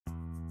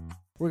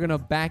We're going to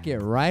back it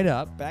right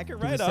up. Back it to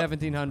right the up.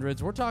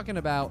 1700s. We're talking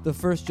about the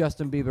first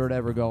Justin Bieber to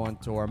ever go on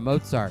tour,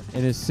 Mozart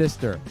and his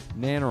sister,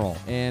 Nannerl.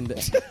 And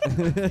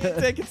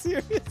Take it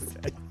serious.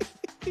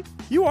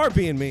 You are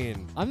being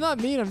mean. I'm not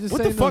mean. I'm just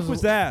What saying the fuck those-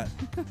 was that?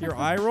 Your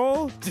eye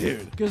roll?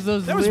 Dude. Because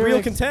those That was real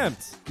lyrics-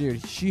 contempt.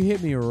 Dude, she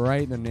hit me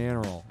right in the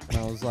Nannerl. And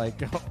I was like,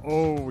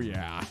 oh,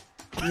 yeah.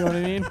 You know what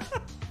I mean?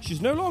 She's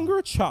no longer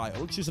a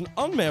child. She's an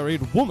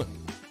unmarried woman.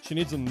 She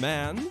needs a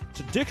man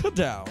to dick her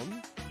down,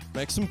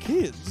 make some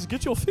kids,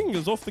 get your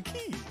fingers off the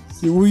keys.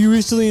 Were you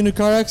recently in a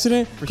car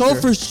accident? Call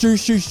sure. for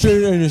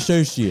Stern and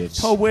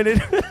Associates. Oh, win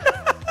it.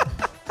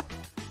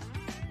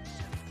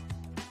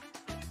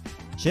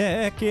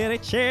 Check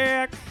it,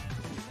 check.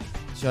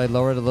 Should I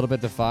lower it a little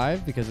bit to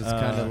 5 because it's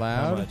kind of How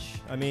loud? much?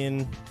 I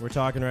mean, we're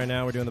talking right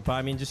now. We're doing the pod.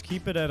 I mean, just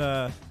keep it at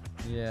a.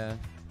 Yeah.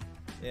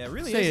 Yeah, it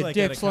really Say is a like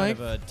at a dick's kind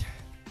of a.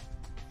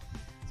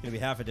 It's gonna be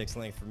half a dick's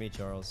length for me,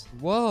 Charles.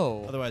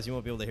 Whoa. Otherwise, you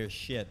won't be able to hear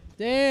shit.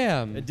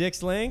 Damn. A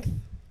dick's length,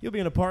 you'll be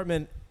in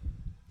apartment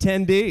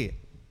 10B.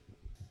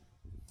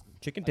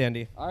 Chicken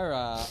dandy.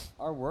 Our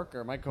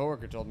worker, my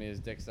coworker, told me his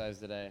dick size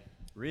today.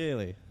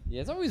 Really?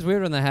 Yeah, it's always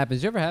weird when that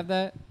happens. You ever have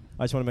that?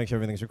 I just want to make sure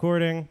everything's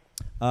recording.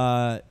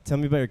 Tell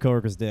me about your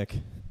coworker's dick.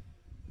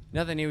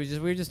 Nothing. We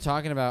were just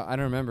talking about. I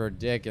don't remember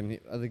dick, and we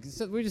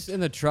were just in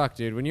the truck,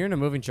 dude. When you're in a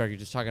moving truck, you're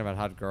just talking about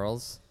hot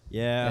girls.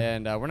 Yeah.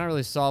 And we're not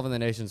really solving the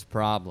nation's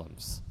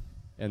problems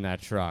in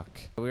that truck.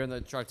 We were in the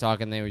truck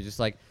talking. They were just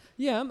like,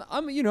 "Yeah,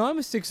 I'm a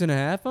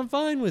 6.5. I'm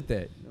fine with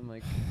it." I'm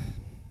like,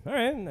 All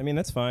right. I mean,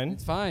 that's fine.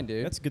 "It's fine,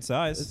 dude. That's a good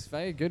size. It's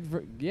fine.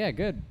 Good.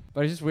 Good."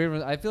 But it's just weird.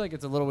 I feel like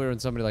it's a little weird when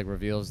somebody like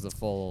reveals the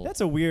full.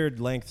 That's a weird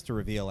length to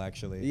reveal,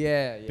 actually.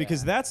 Yeah.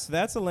 Because that's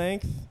a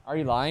length. Are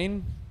you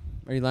lying?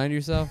 Are you lying to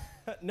yourself?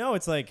 No,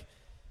 it's like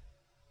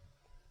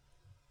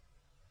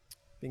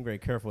being very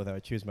careful with how I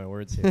choose my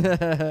words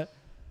here.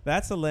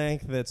 That's a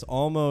length that's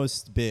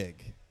almost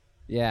big.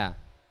 Yeah.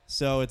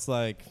 So it's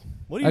like,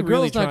 what are you A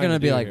really girl's not trying gonna to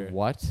be do like, here?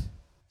 what?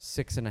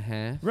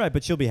 6.5? Right,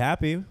 but she'll be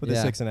happy with a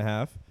Yeah.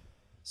 6.5.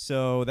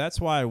 So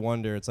that's why I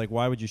wonder. It's like,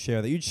 why would you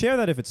share that? You'd share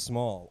that if it's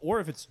small or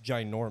if it's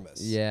ginormous.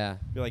 Yeah.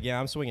 Be like, yeah,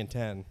 I'm swinging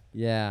 10.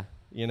 Yeah.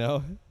 You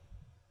know?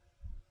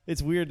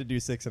 It's weird to do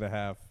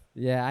 6.5.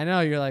 Yeah, I know.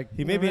 You're like,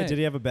 He maybe did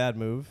he have a bad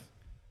move,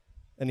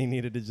 and he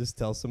needed to just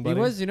tell somebody. He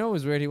was, it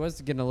was weird. He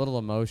was getting a little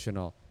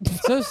emotional.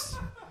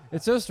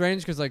 It's so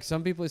strange because like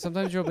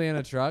sometimes you'll be in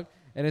a truck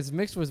and it's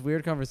mixed with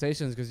weird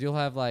conversations because you'll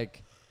have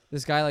like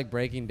this guy like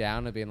breaking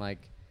down and being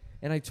like,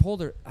 and I told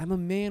her I'm a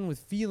man with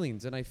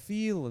feelings and I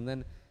feel, and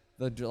then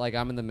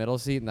I'm in the middle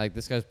seat and like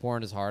this guy's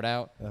pouring his heart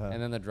out,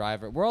 and then the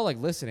driver, we're all like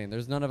listening.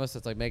 There's none of us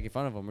that's like making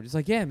fun of him. We're just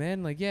like, yeah,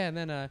 man, like yeah, and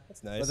then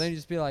that's nice. But then you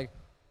just be like,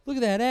 look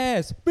at that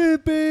ass,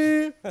 beep,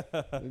 beep.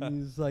 And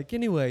he's like,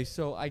 anyway,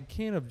 so I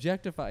can't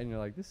objectify, and you're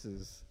like, this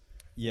is.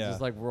 Yeah.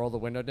 Just like roll the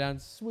window down,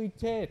 sweet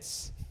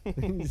tits.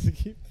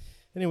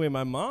 Anyway,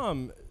 my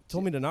mom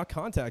told me to not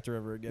contact her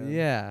ever again.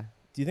 Yeah.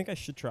 Do you think I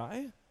should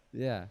try?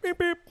 Yeah. Beep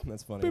beep.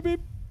 That's funny. Beep,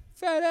 beep.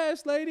 Fat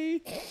ass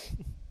lady.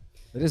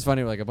 It is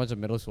funny, like a bunch of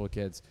middle school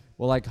kids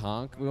will like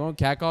honk. We won't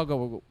catcall.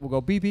 We'll go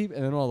beep beep,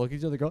 and then we'll look at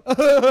each other and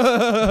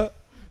go.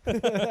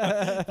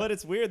 But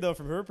it's weird though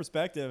from her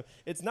perspective.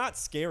 It's not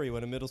scary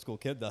when a middle school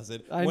kid does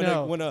it. I when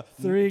know. when a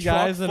three truck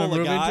guys in a full of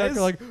moving truck guys,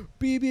 are like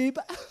beep beep.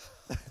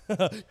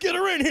 get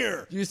her in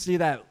here. You see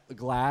that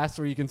glass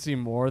where you can see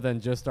more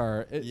than just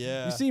our.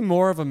 Yeah. You see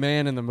more of a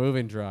man in the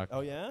moving truck. Oh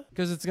yeah.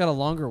 Because it's got a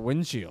longer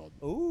windshield.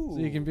 Ooh. So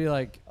you can be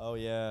like. Oh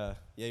yeah.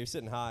 Yeah, you're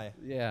sitting high.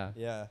 Yeah.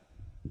 Yeah.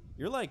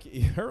 You're like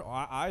her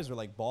eyes are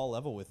like ball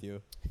level with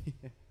you.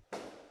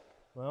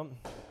 Well,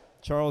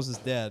 Charles is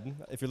dead.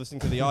 If you're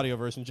listening to the audio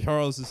version,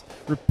 Charles is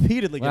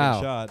repeatedly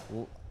getting shot.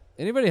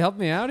 Anybody help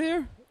me out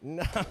here?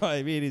 No,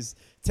 I mean he's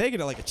taking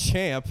it like a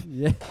champ.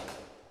 Yeah.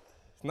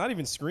 He's not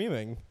even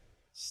screaming.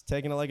 He's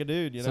taking it like a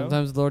dude, you know?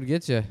 Sometimes the Lord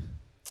gets you.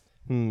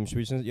 Should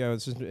we just,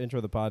 let's just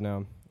intro the pod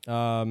now.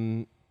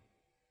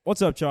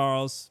 What's up,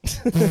 Charles?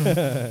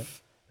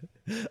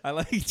 I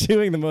like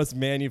doing the most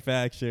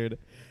manufactured.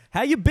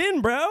 How you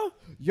been, bro?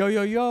 Yo,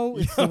 yo, yo.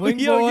 It's the Wing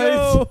yo, Boys.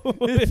 yo.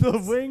 It's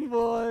the Wing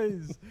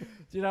Boys.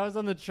 Dude, I was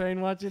on the train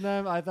watching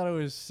them. I thought it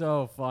was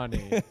so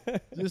funny.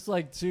 Just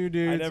like two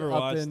dudes. I never up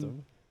watched in,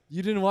 them.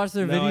 You didn't watch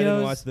their videos? No, I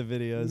didn't watch the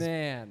videos.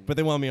 Man. But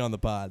they want me on the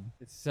pod.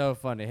 It's so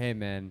funny. Hey,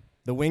 man.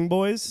 The Wing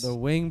Boys? The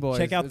Wing Boys.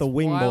 Check out It's the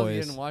Wing wild you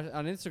Boys. didn't watch it.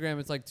 On Instagram,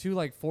 it's like two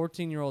like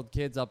 14-year-old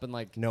kids up in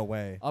like No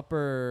way.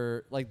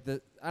 upper like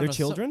the I don't They're know,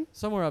 children?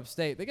 somewhere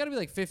upstate. They got to be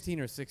like 15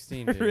 or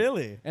 16. Dude.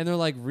 Really? And they're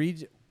like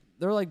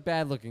they're like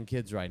bad-looking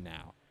kids right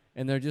now.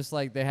 And they're just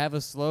like, they have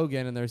a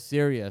slogan and they're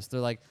serious. They're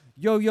like,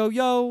 yo, yo,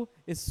 yo,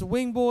 it's the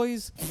Wing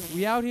Boys.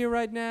 We out here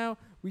right now.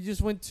 We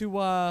just went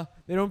to,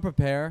 they don't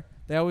prepare.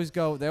 They always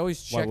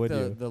check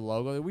the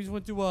logo. We just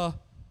went to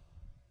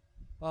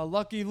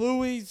Lucky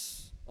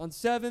Louie's on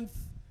 7th.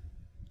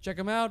 Check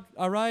them out.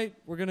 All right,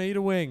 we're going to eat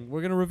a wing.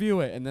 We're going to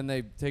review it. And then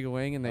they take a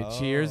wing and they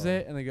cheers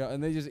it and they go,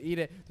 and they just eat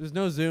it. There's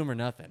no Zoom or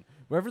nothing.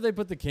 Wherever they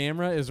put the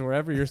camera is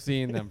wherever you're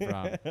seeing them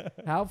from.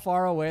 How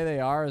far away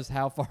they are is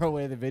how far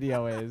away the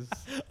video is.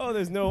 Oh,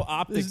 there's no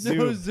optic There's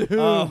no zoom.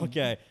 Oh,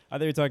 okay. I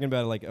thought you were talking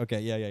about like,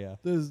 okay, yeah.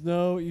 There's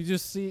no, you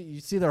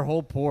see their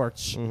whole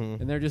porch,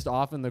 and they're just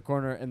off in the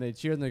corner, and they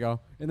cheer and they go,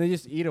 and they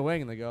just eat a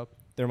wing and they go.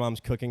 Their mom's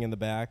cooking in the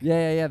back.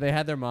 Yeah. They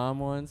had their mom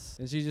once,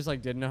 and she just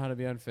like didn't know how to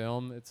be on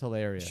film. It's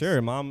hilarious.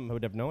 Sure, mom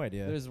would have no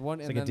idea. There's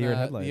one, It's and like a then deer in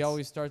headlights. he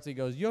always starts. He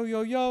goes,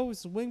 yo,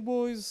 it's the Wing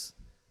Boys.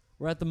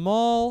 We're at the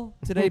mall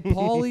today.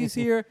 Paulie's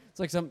here. It's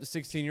like some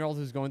 16-year-old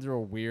who's going through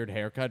a weird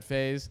haircut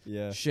phase.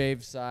 Yeah.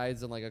 Shaved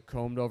sides and like a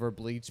combed over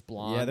bleach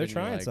blonde. Yeah, they're and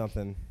you're trying like,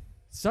 something.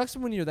 Sucks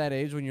when you're that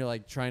age when you're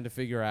like trying to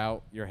figure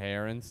out your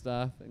hair and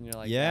stuff, and you're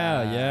like,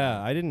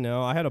 Yeah. I didn't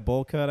know. I had a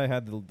bowl cut. I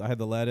had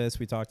the lettuce.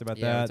 We talked about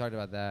Yeah, that. we talked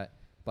about that.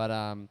 But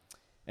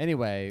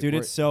anyway, Dude,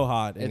 it's so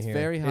hot in it's here.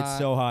 very hot. It's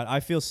so hot. I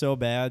feel so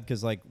bad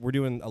because like we're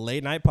doing a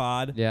late night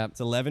pod. Yeah.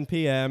 It's 11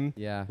 p.m.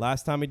 Yeah.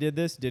 Last time we did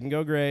this, didn't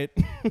go great.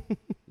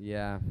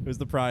 Yeah. It was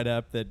the Pride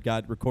Up that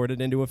got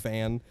recorded into a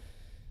fan.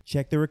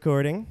 Check the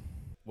recording.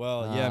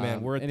 Well, yeah,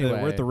 man. We're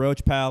at the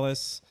Roach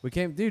Palace. We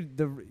came, dude.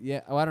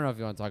 Oh, I don't know if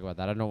you want to talk about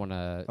that. I don't want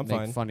to I'm make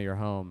fine. fun of your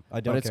home. I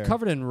don't But it's care.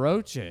 covered in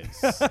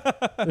roaches.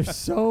 There's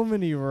so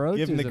many roaches.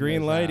 Give him the in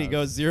green this light. He house.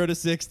 goes 0 to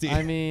 60.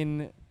 I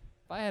mean, if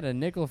I had a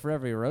nickel for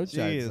every roach,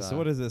 Jeez, so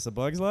what is this? A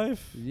Bug's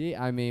Life?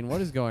 Yeah, I mean,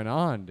 what is going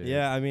on, dude?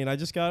 Yeah, I mean, I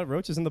just got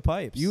roaches in the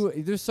pipes.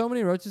 There's so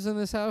many roaches in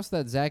this house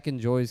that Zach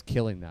enjoys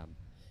killing them.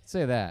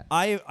 Say that.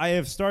 I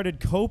have started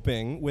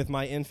coping with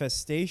my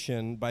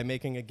infestation by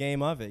making a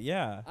game of it.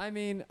 Yeah. I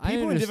mean,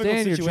 People I in difficult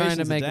understand you're trying to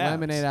situations make adapt.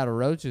 lemonade out of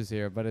roaches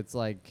here, but it's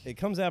like. It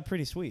comes out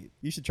pretty sweet.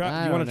 You should try.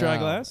 I You want don't to try a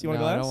know. glass? You want a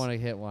No, glass? I don't want to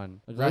hit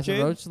one. A glass of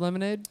Roachade? roach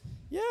lemonade?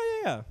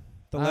 Yeah.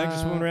 The legs are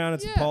swimming around.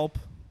 It's yeah. a pulp.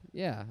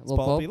 Yeah, a It's little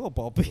pulpy, a pulp.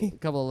 little pulpy. A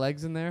couple of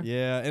legs in there.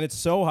 Yeah, and it's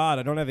so hot.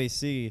 I don't have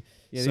AC.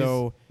 Yeah,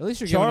 so at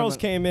least you're giving Charles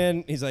them came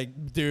in. He's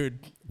like, dude,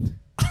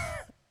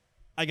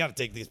 I got to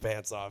take these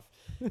pants off.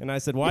 And I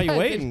said, why are you Yeah,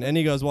 waiting? And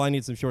he goes, well, I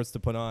need some shorts to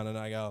put on. And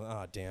I go,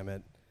 oh, damn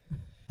it.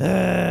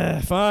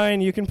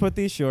 Fine, you can put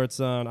these shorts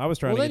on. I was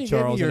trying Well, to then get you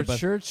Charles gave me in your a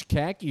church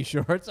khaki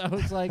shorts. I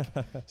was like,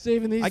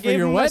 saving these I for gave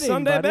your him my wedding,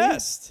 Sunday buddy.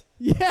 best.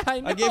 Yeah, I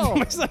know. I gave him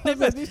my Sunday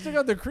But these still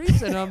got the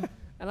crease in them,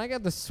 and I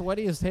got the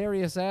sweatiest,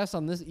 hairiest ass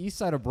on this east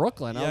side of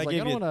Brooklyn. Yeah, I was like, I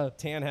gave don't you a want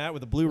to. tan hat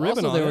with a blue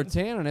ribbon Also, on they were it.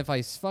 tan, and if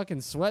I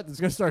fucking sweat, it's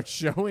gonna start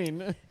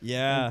showing.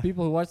 Yeah. And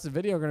people who watch the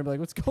video are gonna be like,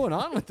 "What's going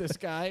on with this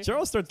guy?"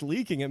 Charles starts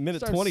leaking at minute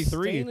Starts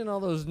 23. staining all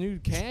those new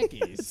It's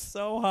khakis.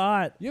 so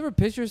hot. You ever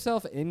piss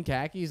yourself in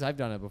khakis? I've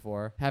done it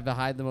before. Have to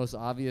hide the most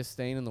obvious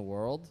stain in the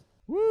world.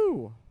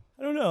 Woo!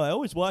 I don't know. I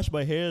always wash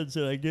my hands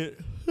and I get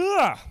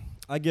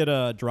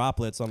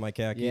droplets on my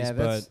khakis. Yeah, but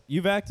that's-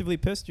 you've actively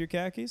pissed your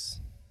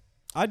khakis?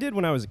 I did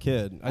when I was a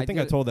kid. I think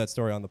I did- told that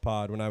story on the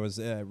pod when I was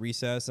at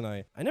recess, and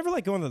I never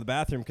liked going to the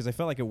bathroom because I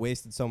felt like it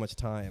wasted so much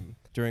time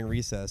during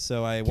recess.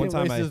 So one Can't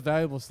time waste this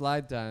valuable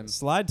slide time.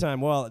 slide time.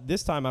 Well,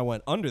 this time I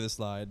went under the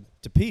slide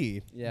to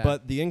pee. Yeah.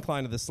 But the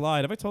incline of the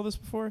slide, have I told this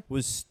before?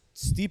 Was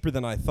steeper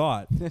than I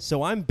thought.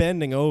 So I'm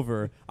bending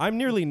over. I'm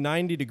nearly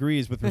 90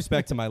 degrees with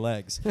respect to my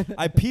legs.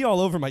 I pee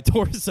all over my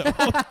torso.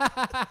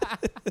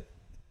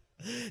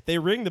 They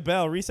ring the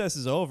bell. Recess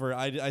is over.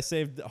 I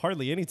saved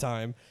hardly any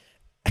time.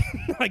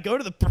 I go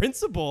to the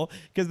principal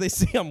because they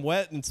see I'm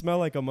wet and smell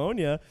like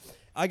ammonia.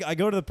 I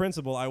go to the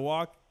principal. I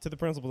walk to the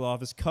principal's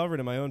office covered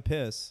in my own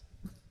piss.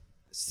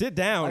 Sit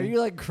down. Are you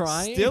like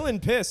crying? Still in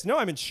piss. No,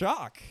 I'm in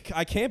shock.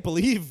 I can't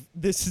believe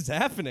this is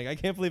happening. I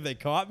can't believe they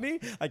caught me.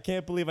 I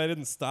can't believe I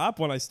didn't stop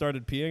when I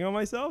started peeing on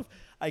myself.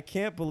 I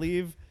can't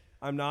believe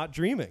I'm not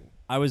dreaming.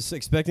 I was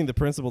expecting the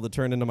principal to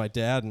turn into my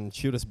dad and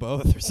shoot us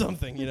both or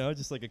something,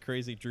 just like a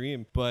crazy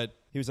dream. But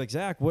he was like,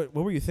 Zach, what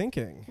were you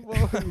thinking?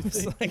 What were you I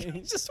was like, thinking? I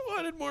just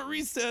wanted more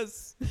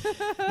recess.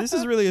 This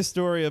is really a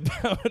story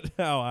about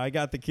how I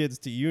got the kids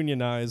to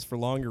unionize for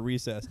longer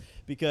recess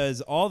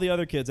because all the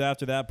other kids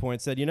after that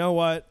point said, you know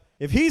what?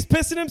 If he's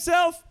pissing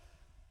himself,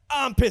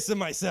 I'm pissing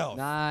myself.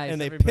 Nice,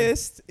 And they everybody-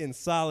 pissed in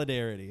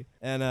solidarity.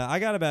 And I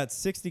got about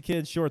 60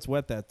 kids shorts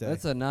wet that day.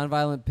 That's a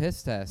nonviolent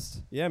piss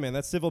test. Yeah, man,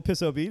 that's civil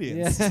piss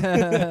obedience.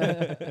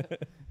 Yeah.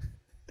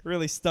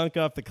 Really stunk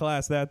up the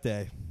class that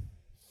day.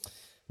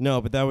 No,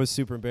 but that was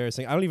super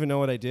embarrassing. I don't even know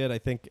what I did. I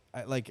think,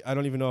 I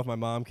don't even know if my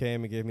mom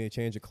came and gave me a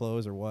change of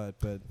clothes or what.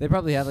 But They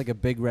probably had like a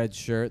big red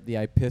shirt. The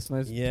I piss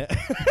myself.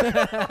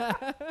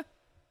 yeah.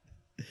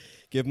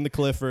 Give him the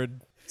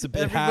Clifford. It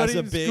Everybody has a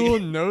in big. school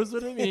knows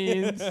what it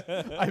means.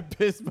 I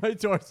pissed my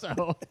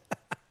torso.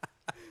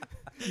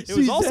 It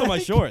was also my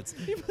shorts.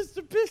 He must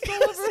have pissed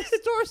all over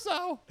his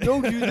torso.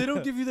 No, dude, they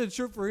don't give you that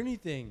shirt for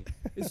anything.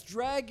 It's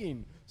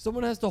dragging.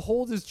 Someone has to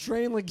hold his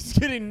train like he's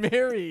getting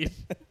married.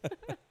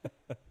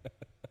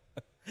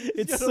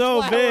 It's got a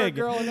so flower big.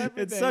 girl and It's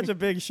everything. such a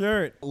big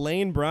shirt.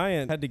 Lane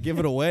Bryant had to give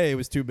it away. It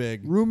was too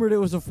big. Rumored it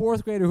was a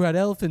fourth grader who had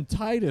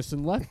elephantitis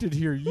and left it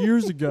here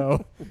years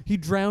ago. He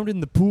drowned in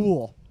the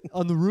pool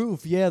on the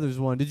roof. Yeah, there's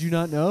one. Did you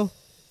not know?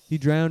 He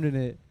drowned in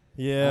it.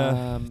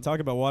 Yeah. Talk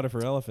about water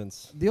for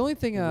elephants. The only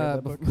thing, You read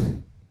that book?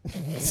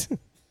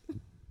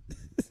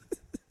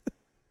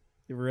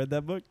 You ever read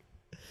that book?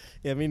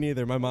 Yeah, me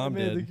neither. My mom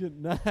did.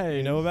 Nice.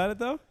 You know about it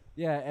though?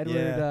 Yeah, Edward.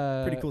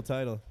 Yeah, pretty cool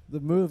title. The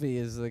movie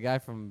is the guy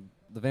from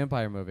the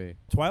vampire movie.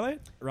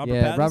 Twilight? Robert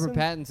yeah, Pattinson? Robert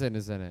Pattinson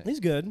is in it. He's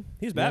good.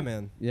 He's Yeah.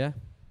 Batman. Yeah.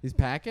 He's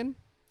packing?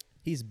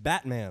 He's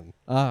Batman.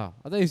 Oh,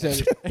 I thought you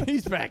said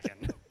he's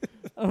packing.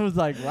 I was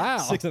like, wow.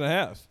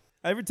 6.5.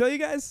 I ever tell you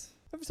guys?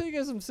 Ever say you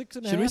guys I'm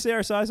 6.5? Should we say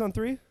our size on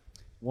 3?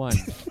 1,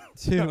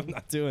 2. No, I'm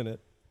not doing it.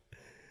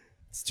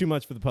 It's too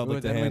much for the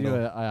public to Then we handle. do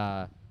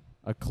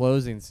a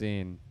closing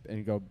scene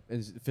and go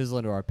and fizzle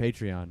into our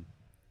Patreon.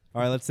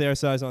 All right, let's say our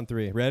size on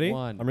 3. Ready?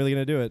 1. I'm really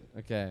going to do it.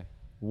 Okay.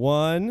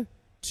 1,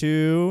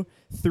 2,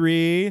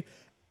 3.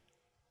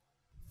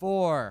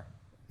 4.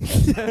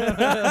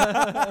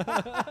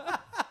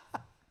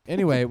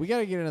 Anyway, we got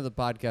to get into the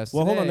podcast.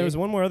 Well, hold on. today. There was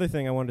one more other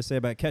thing I wanted to say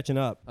about catching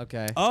up.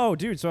 Okay. Oh,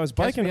 dude. So I was Catch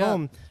biking me up.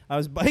 home. I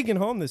was biking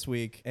home this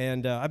week,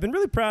 and I've been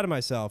really proud of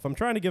myself. I'm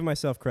trying to give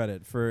myself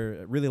credit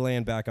for really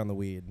laying back on the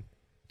weed.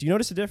 Do you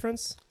notice a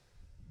difference?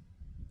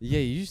 Yeah,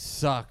 you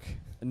suck.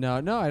 No,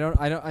 I don't.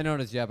 I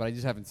noticed yet, but I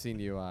just haven't seen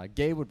you.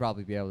 Gabe would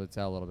probably be able to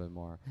tell a little bit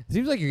more. It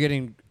seems like you're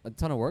getting a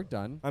ton of work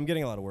done. I'm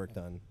getting a lot of work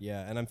done.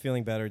 Yeah, and I'm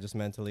feeling better just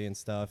mentally and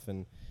stuff.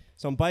 And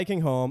so I'm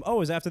biking home. Oh, it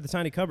was after the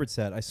Tiny Cupboard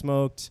set.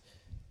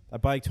 I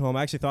biked home.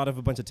 I actually thought of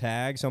a bunch of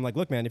tags. So I'm like,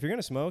 look, man, if you're going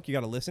to smoke, you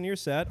got to listen to your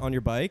set on your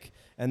bike.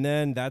 And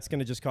then that's going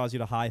to just cause you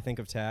to think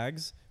of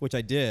tags, which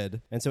I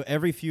did. And so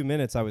every few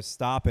minutes I was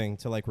stopping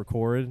to like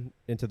record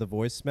into the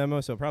voice memo.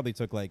 So it probably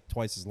took like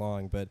twice as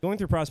long. But going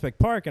through Prospect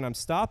Park and I'm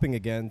stopping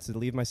again to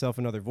leave myself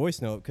another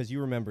voice note because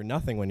you remember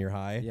nothing when you're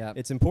high. Yep.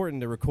 It's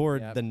important to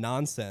record Yep. the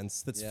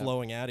nonsense that's Yep.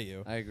 flowing out of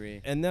you. I agree.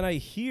 And then I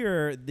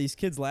hear these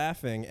kids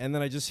laughing, and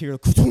then I just hear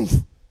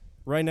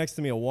right next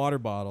to me a water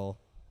bottle.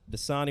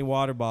 Dasani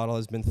water bottle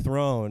has been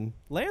thrown.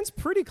 Lands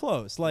pretty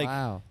close,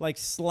 Wow. like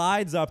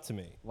slides up to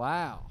me.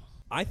 Wow.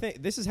 I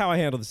think this is how I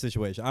handle the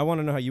situation. I want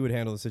to know how you would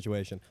handle the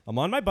situation. I'm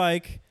on my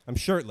bike. I'm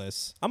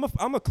shirtless. I'm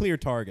a clear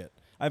target.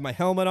 I have my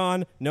helmet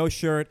on, no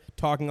shirt,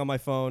 talking on my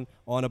phone,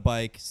 on a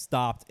bike,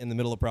 stopped in the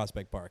middle of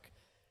Prospect Park.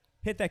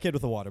 Hit that kid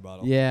with a water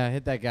bottle. Yeah,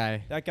 hit that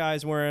guy. That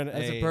guy's wearing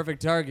That's a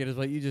perfect target, is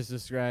what you just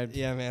described.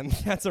 Yeah, man.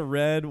 That's a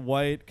red,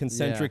 white,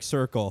 concentric Yeah.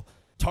 circle.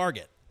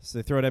 Target. So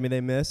they throw it at me, they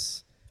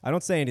miss. I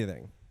don't say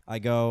anything. I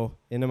go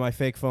into my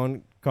fake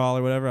phone call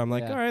or whatever. I'm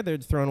like, Yeah. all right, they're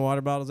throwing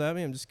water bottles at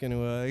me. I'm just going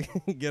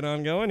to get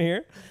on going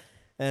here.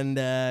 And,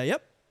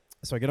 yep.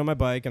 So I get on my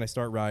bike and I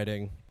start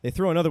riding. They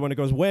throw another one that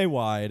goes way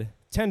wide,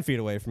 10 feet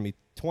away from me,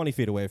 20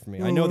 feet away from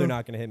me. I know they're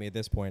not going to hit me at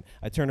this point.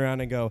 I turn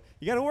around and go,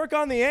 you got to work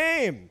on the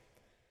aim.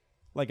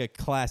 Like a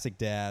classic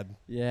dad.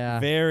 Yeah.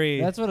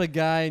 Very. That's what a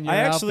guy in your I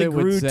actually outfit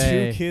grew would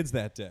say. 2 kids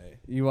that day.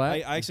 You what?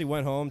 I actually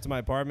went home to my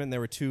apartment and there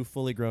were 2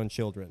 fully grown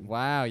children.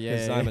 Wow, yeah.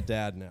 Because I'm a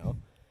dad now.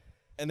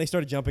 And they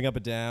started jumping up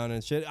and down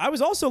and shit. I was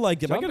also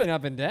like, am I Jumping gonna?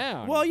 up and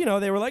down. Well, you know,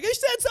 they were like, I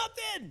said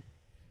something.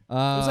 It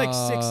was like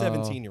 6,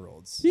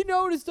 17-year-olds. He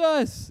noticed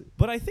us.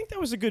 But I think that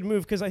was a good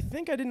move because I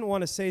think I didn't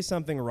want to say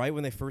something right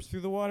when they first threw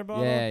the water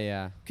bottle.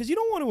 Yeah. Because you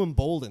don't want to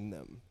embolden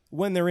them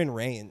when they're in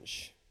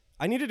range.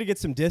 I needed to get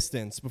some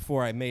distance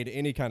before I made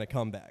any kind of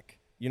comeback.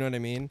 You know what I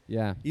mean?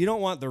 Yeah. You don't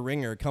want the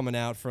ringer coming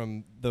out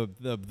from the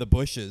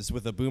bushes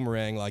with a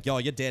boomerang like, yo,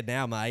 you're dead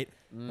now, mate.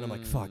 And I'm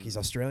like, fuck, he's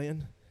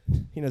Australian?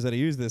 He knows how to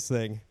use this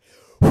thing.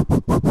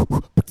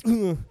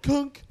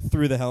 Kunk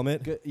through the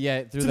helmet. Good. Yeah.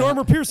 It's an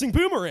armor-piercing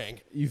boomerang.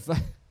 You.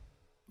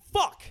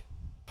 Fuck.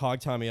 Hog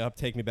tie me up,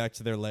 take me back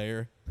to their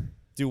lair.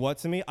 Do what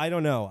to me? I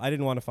don't know. I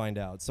didn't want to find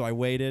out. So I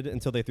waited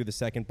until they threw the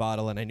second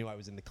bottle, and I knew I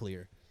was in the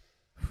clear.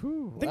 I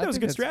think that was a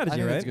good strategy, I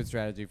think right? That's a good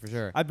strategy for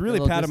sure. I'd really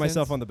A little patted distance.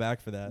 myself on the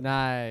back for that.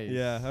 Nice.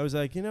 Yeah, I was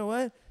like, you know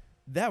what?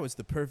 That was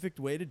the perfect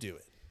way to do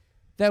it.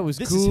 That was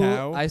This is cool.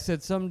 how I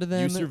said something to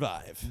them. You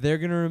survive. They're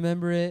gonna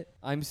remember it.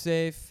 I'm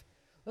safe.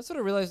 That's what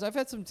I realized. I've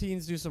had some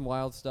teens do some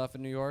wild stuff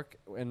in New York,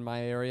 in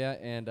my area,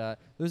 and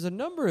there's a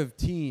number of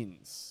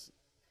teens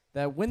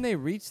that when they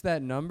reach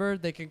that number,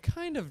 they can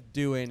kind of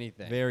do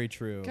anything. Very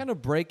true. Kind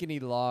of break any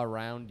law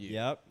around you.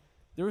 Yep.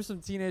 There were some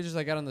teenagers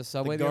I got on the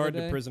subway The the other guard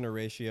day. to prisoner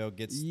ratio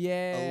gets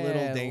Yeah, a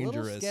little dangerous.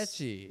 A little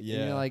sketchy. Yeah.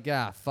 And you're like,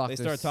 fuck. They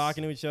start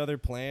talking to each other,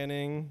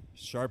 planning,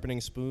 sharpening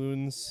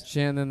spoons.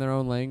 chanting their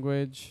own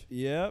language.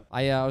 Yep.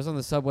 I was on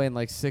the subway and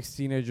like 6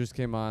 teenagers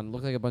came on.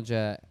 Looked like a bunch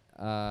of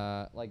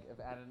like if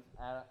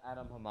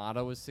Adam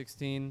Hamada was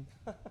 16.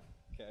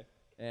 Okay.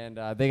 And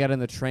they got in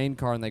the train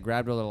car and they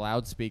grabbed a little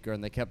loudspeaker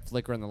and they kept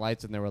flickering the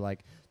lights and they were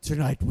like,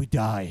 "Tonight we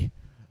die.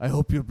 I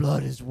hope your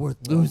blood is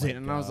worth losing."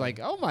 And I was God. like,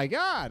 "Oh my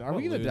God, are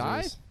What we gonna die?"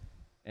 losers.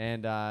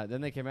 And then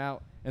they came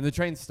out and the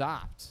train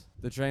stopped.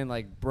 The train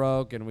like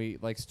broke and we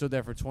like stood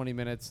there for 20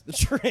 minutes. The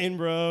train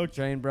broke.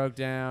 Train broke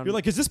down. You're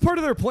like, is this part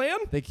of their plan?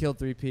 They killed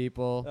 3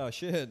 people, Oh,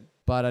 shit.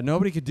 but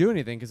nobody could do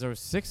anything because there were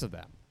 6 of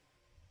them.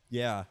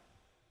 Yeah.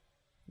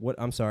 What?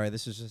 I'm sorry.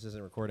 This just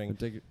isn't recording.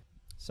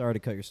 Sorry to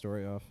cut your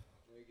story off.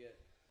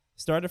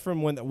 Started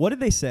from when? What did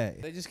they say?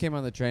 They just came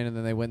on the train and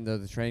then they went into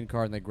the train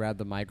car and they grabbed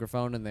the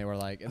microphone and they were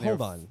like, and they Hold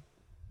were on.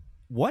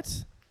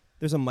 What?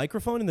 There's a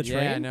microphone in the yeah,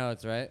 train? I know,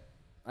 it's right.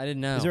 I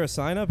didn't know. Is there a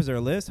sign up? Is there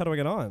a list? How do I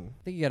get on?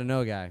 I think you got to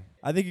know a guy.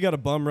 I think you got to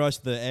bum rush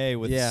the A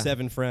with Yeah.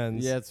 7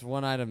 friends. Yeah, it's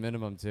one item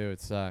minimum too.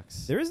 It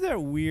sucks. There is that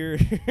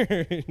weird.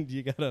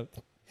 You gotta.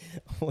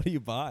 What do you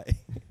buy?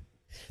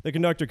 The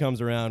conductor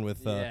comes around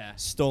with Yeah.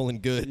 stolen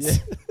goods.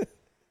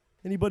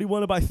 Anybody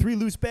want to buy 3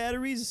 loose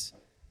batteries?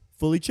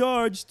 Fully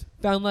charged.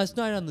 Found last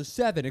night on the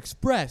 7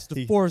 Express to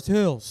He- Forest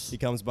Hills. He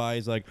comes by.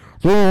 He's like,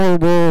 I'll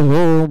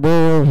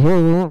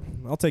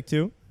take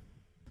 2.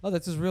 Oh,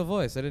 that's his real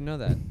voice. I didn't know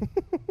that.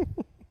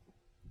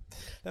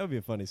 That would be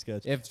a funny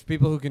sketch. If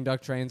people who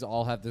conduct trains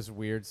all have this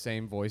weird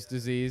same voice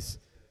disease,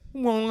 they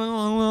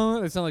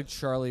sound like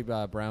Charlie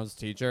Brown's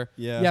teacher.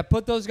 Yeah. Yeah,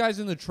 put those guys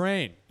in the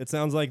train. It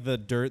sounds like the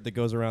dirt that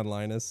goes around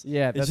Linus.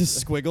 Yeah, It's that's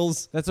just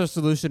squiggles. that's our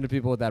solution to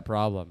people with that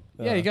problem.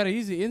 Yeah, Uh. you got an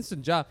easy,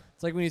 instant job.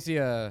 It's like when you see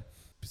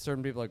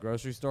certain people at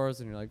grocery stores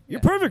and you're like, You're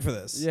perfect for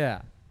this.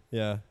 Yeah.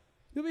 Yeah.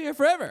 You'll be here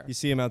forever. You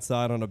see him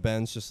outside on a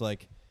bench just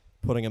like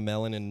putting a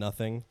melon in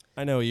nothing.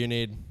 I know what you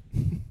need.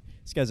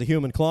 This guy's a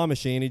human claw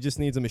machine. He just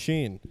needs a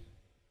machine.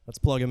 Let's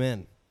plug him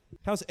in.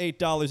 How's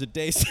 $8 a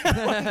day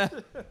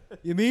sound?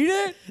 You mean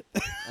it?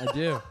 I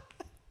do.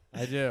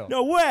 I do.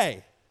 No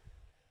way.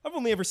 I've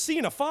only ever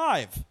seen a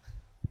 5.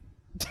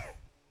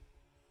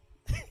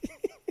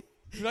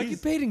 Did I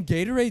get paid in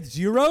Gatorade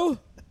Zero?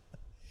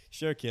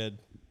 Sure, kid.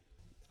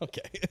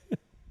 Okay.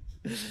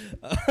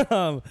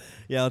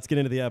 Yeah, let's get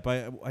into the app.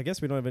 I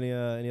guess we don't have any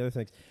other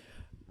things.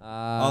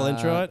 I'll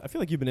intro it. I feel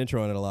like you've been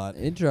introing it a lot.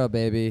 Intro,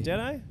 baby. Did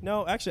I?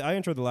 No, actually, I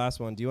introed the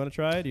last one. Do you want to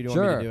try it? Or do you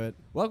Sure. want me to do it?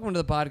 Welcome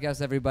to the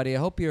podcast, everybody. I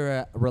hope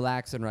you're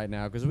relaxing right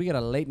now because we got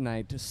a late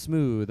night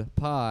smooth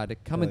pod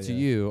coming Hell to yeah.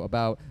 you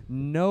about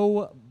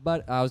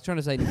I was trying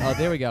to say, oh,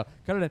 there we go.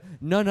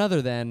 None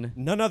other than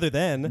None other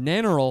than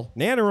Nanerol.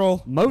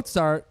 Nanerol.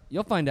 Mozart.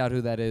 You'll find out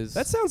who that is.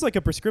 That sounds like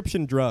a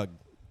prescription drug.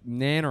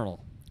 Nanerol.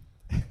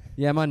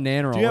 Yeah, I'm on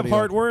Nanerol. Do you have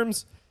What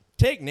heartworms?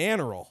 Take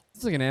Nanerol.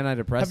 It's like an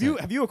antidepressant.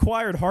 Have you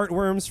acquired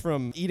heartworms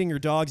from eating your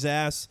dog's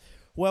ass?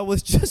 Well,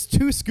 with just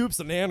 2 scoops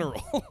of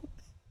Nanerol,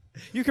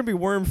 you can be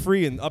worm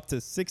free in up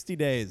to 60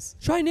 days.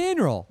 Try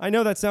Nanerol. I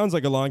know that sounds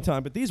like a long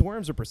time, but these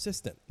worms are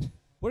persistent.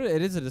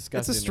 It is a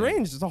disgusting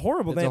It's a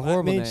horrible It's a name.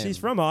 horrible I mean, name. she's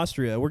from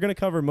Austria. We're going to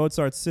cover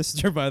Mozart's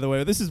sister, by the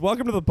way. This is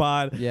Welcome to the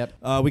Pod. Yep.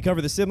 We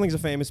cover the siblings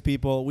of famous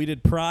people. We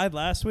did Pride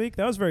last week.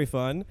 That was very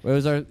fun. It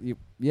was our.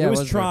 Yeah, It was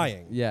our-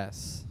 trying.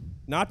 Yes.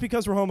 Not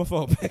because we're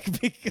homophobic,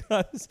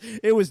 because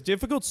it was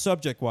difficult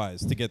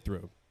subject-wise to get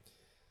through.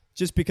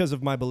 Just because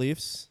of my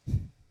beliefs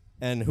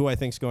and who I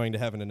think's going to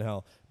heaven and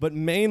hell. But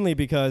mainly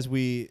because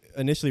we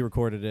initially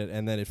recorded it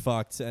and then it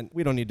fucked, and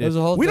we don't need to. There's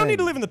a whole we don't thing. need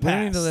to live in the We past.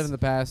 don't need to live in the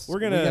past. We're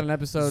We gonna got an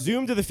episode.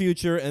 zoom to the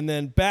future and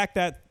then back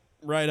that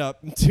right up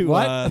to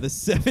What? the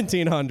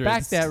 1700s.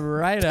 Back that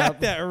right up. Back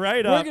that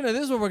right We're up. gonna.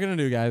 This is what we're gonna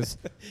do, guys.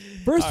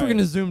 First, All we're right.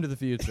 gonna zoom to the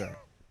future.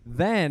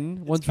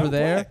 Then, once we're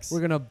complex. there,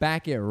 we're gonna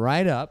back it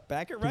right up.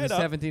 Back it to right the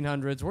up.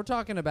 1700s. We're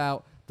talking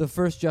about the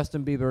first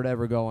Justin Bieber to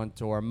ever go on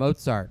tour,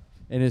 Mozart,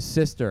 and his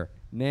sister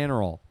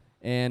Nanerol,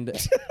 and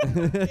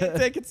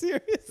Take it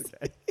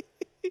seriously.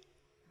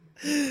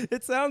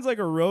 It sounds like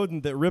a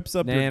rodent that rips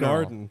up your Nanerol.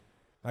 garden.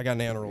 I got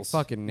Nanerals.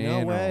 Fucking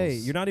No way.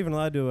 Nanerals. You're not even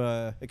allowed to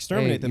hey,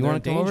 exterminate them. you They're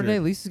want to come over endangered. today?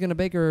 Lisa's gonna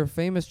bake her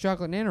famous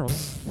chocolate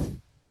Nanerals.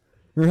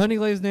 Her honey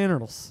glazed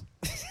Nanerals.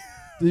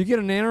 Did you get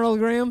a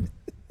Nanerogram?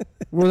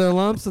 Were there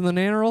lumps in the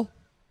Nanerol?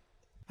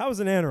 How was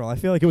an Naneral? I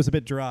feel like it was a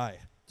bit dry.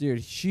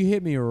 Dude, she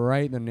hit me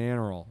right in the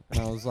Nanerol. And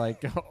I was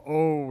like,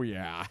 oh,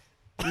 yeah.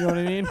 You know what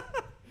I mean?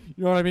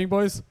 You know what I mean,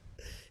 boys?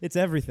 It's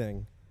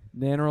everything.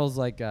 Nanerol's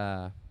like,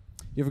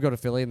 you ever go to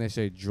Philly and they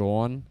say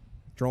Jawn?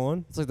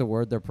 Drawn. It's like the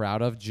word they're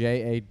proud of.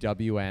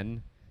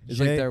 Jawn. It's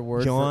like their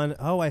word John.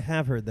 Oh, I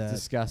have heard for that.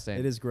 disgusting.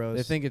 It is gross.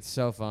 They think it's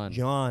so fun.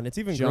 John. It's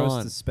even John.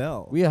 gross to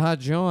spell. We had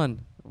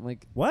John. I'm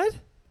like, What?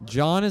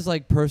 John is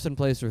like person,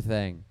 place, or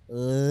thing. Ugh.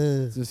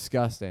 It's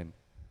disgusting.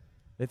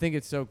 They think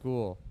it's so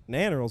cool.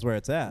 Naneral's where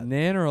it's at.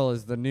 Nanerol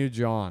is the new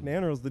John.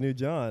 Naneral's the new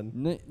John.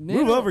 Move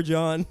Nanerol- over,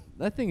 John.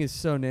 That thing is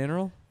so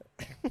Nanerol.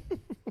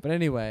 But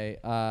anyway,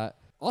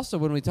 also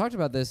when we talked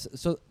about this,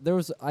 so there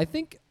was, I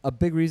think, a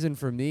big reason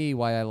for me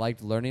why I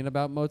liked learning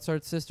about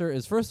Mozart's sister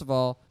is, first of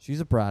all,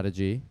 she's a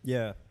prodigy.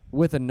 Yeah.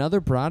 With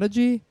another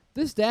prodigy,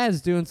 this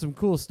dad's doing some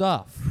cool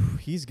stuff.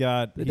 He's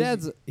got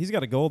he's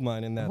got a gold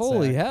mine in that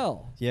Holy sack.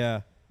 hell.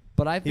 Yeah.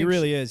 But I think He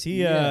really is.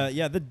 He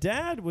yeah. the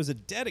dad was a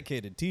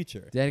dedicated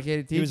teacher.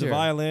 Dedicated teacher. He was a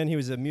violin, he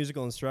was a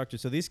musical instructor.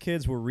 So these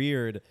kids were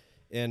reared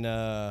in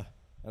and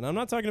I'm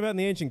not talking about in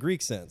the ancient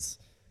Greek sense.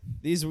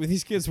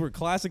 These kids were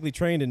classically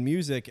trained in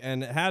music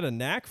and had a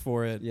knack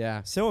for it.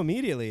 Yeah. So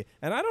immediately.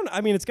 And I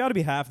mean it's got to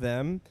be half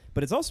them,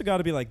 but it's also got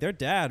to be like their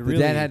dad The really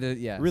dad had to,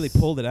 yes. really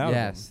pulled it out of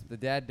him. Yes, the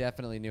dad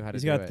definitely knew how to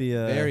He's do got it. the,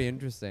 Very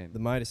interesting. The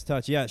Midas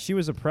touch. Yeah, she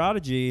was a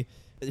prodigy.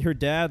 Her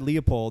dad,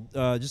 Leopold,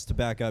 just to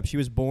back up, she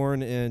was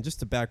born in, just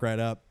to back right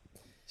up.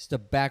 Just to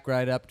back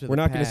right up to We're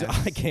the not going to.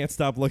 past. I can't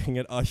stop looking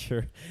at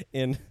Usher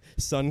in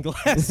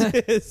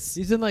sunglasses.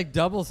 He's in like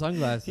double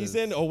sunglasses. He's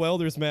in a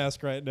welder's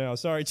mask right now.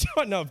 Sorry,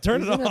 John. No,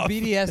 turn He's it in off. a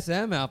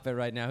BDSM outfit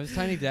right now. His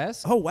tiny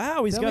desk. Oh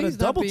wow, he's Tell got me a he's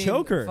not double being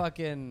choker.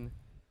 Fucking.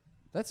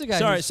 That's a guy.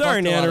 Sorry, who's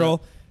sorry, fucked a lot Nanerol.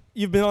 of-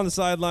 You've been on the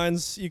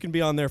sidelines. You can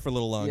be on there for a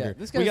little longer. Yeah,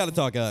 this We guy's got to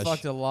talk Ush.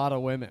 fucked a lot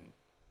of women.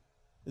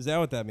 Is that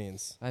what that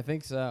means? I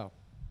think so.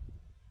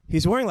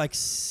 He's wearing like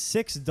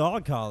 6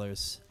 dog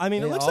collars. I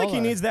mean, They it looks all like he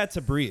are. needs that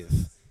to breathe.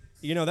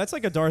 You know, that's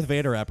like a Darth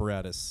Vader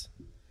apparatus.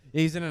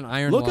 He's in an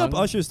iron Look lung up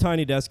Usher's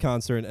Tiny Desk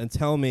concert and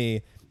tell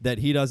me that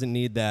he doesn't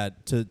need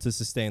that to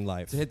sustain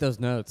life. to hit those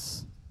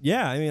notes.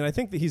 Yeah, I mean, I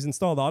think that he's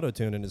installed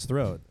auto-tune in his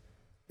throat.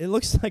 It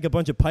looks like a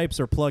bunch of pipes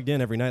are plugged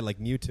in every night like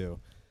Mewtwo.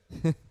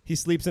 He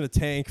sleeps in a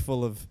tank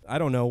full of, I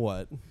don't know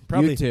what.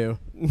 Probably. You too.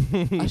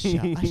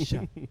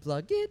 Usher.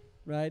 Plug it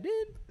right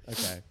in.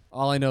 Okay.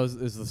 All I know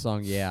is the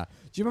song, Yeah.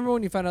 Do you remember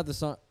when you found out the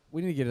song?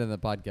 We need to get it in the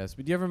podcast,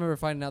 but do you ever remember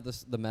finding out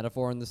the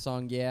metaphor in the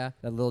song, Yeah,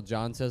 that Lil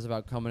Jon says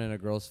about coming in a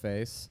girl's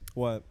face?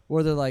 What?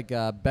 Where they're like,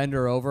 bend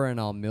her over and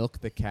I'll milk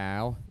the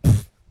cow.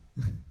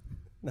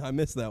 No, I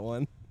missed that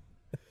one.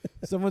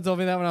 Someone told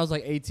me that when I was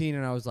like 18,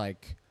 and I was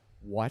like,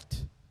 what?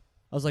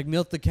 I was like,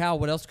 milk the cow.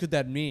 What else could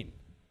that mean?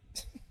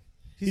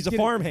 He's a getting-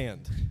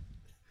 farmhand.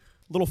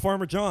 Little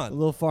Farmer John.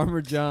 Little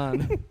Farmer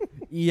John.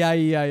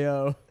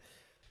 E-I-E-I-O.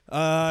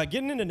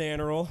 Getting into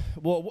Nannerl.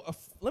 Well,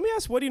 let me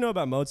ask, what do you know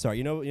about Mozart?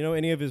 You know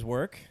any of his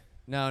work?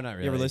 No, not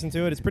really. You ever listen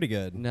to it? It's pretty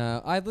good.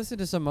 No, I listened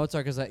to some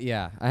Mozart because I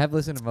have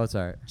listened to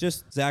Mozart.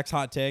 Just Zach's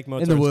hot take.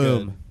 Mozart's In the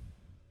womb.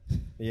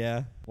 good.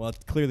 Yeah. Well,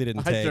 it clearly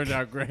didn't take.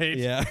 out great.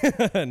 Yeah.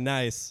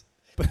 Nice.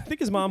 But I think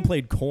his mom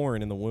played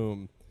corn in the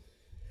womb.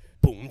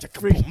 Boom, chaka,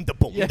 boom, da,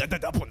 boom, Yeah. da, da,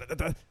 da, boom, da,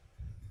 da, da.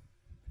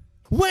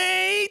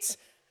 Wait!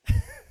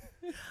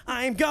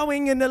 I'm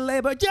going into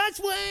labor.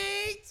 Just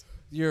wait!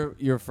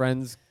 Your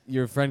friend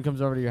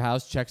comes over to your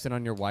house, checks in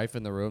on your wife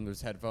in the room.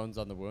 There's headphones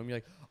on the womb. You're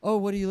like, oh,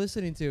 what are you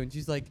listening to? And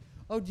she's like,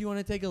 oh, do you want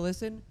to take a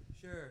listen?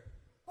 Sure.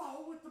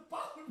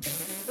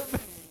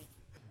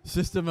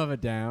 System of a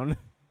Down.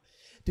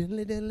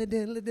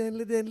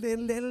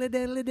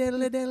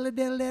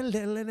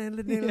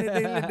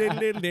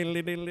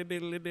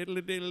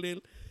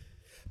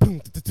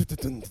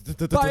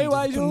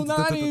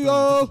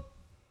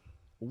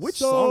 Which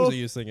So- songs are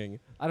you singing?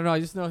 I don't know. I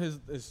just know his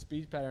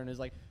speech pattern is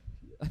like,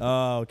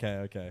 Oh, okay.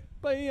 wake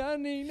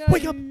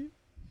up. You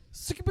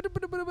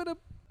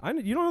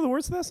don't know the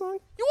words to that song?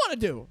 You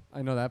want to do?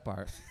 I know that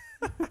part.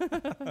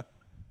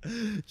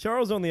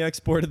 Charles only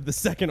exported the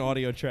second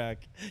audio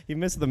track. He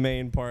missed the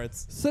main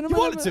parts. You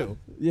wanted to.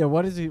 Yeah.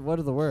 What are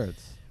the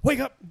words?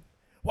 Wake up.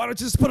 Why don't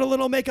you just put a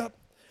little makeup?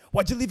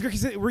 Why'd you leave your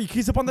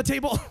keys up on the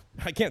table?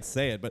 I can't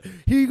say it, but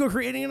here you go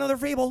creating another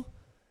fable.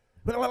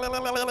 You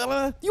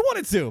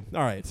wanted to.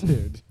 All right.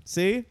 Dude.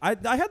 See? I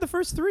had the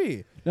first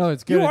 3. No,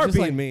 it's good. You It's are just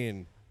being like,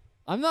 mean.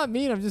 I'm not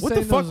mean. I'm just What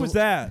saying. the fuck was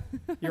that?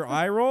 Your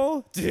eye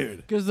roll? Dude.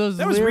 Because those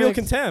That was lyrics, real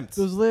contempt.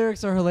 Those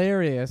lyrics are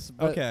hilarious.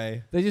 But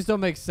Okay. They just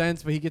don't make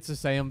sense. But he gets to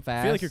say them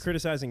fast. I feel like you're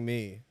criticizing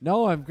me.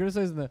 No, I'm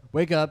criticizing the.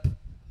 Wake up.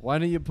 Why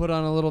don't you put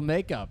on a little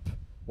makeup?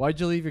 Why'd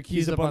you leave your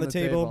keys Keys up on the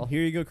table.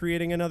 Here you go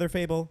creating another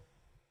fable.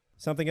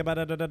 Something about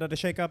a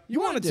shake up.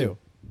 You wanted to.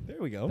 There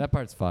we go. That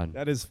part's fun.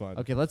 That is fun.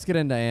 Okay, let's get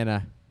into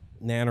Anna.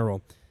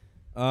 Nannerl.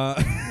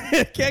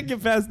 Can't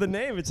get past the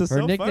name. It's just Her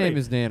so nickname funny.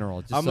 is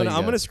Nannerl. I'm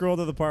gonna scroll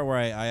to the part where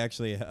I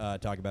actually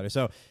talk about her.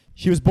 So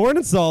she was born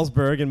in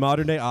Salzburg in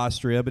modern day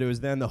Austria, but it was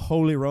then the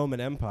Holy Roman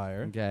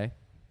Empire. Okay.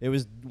 It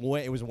was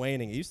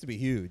waning. It used to be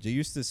huge. It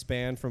used to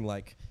span from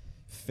like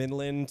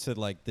Finland to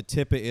like the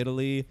tip of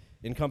Italy,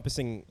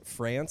 encompassing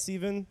France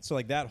even. So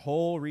like that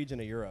whole region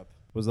of Europe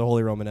was the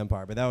Holy Roman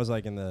Empire, but that was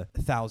like in the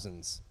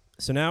thousands.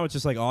 So now it's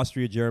just like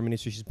Austria, Germany.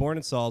 So she's born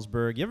in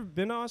Salzburg. You ever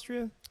been to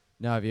Austria?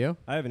 No, have you?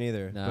 I haven't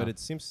either, No. but it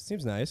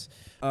seems nice.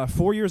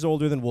 4 years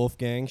older than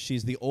Wolfgang.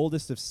 She's the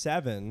oldest of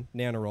 7,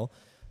 Nannerl,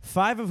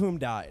 5 of whom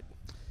died.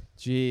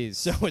 Jeez.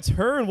 So it's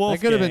her and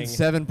Wolfgang. that could have been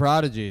 7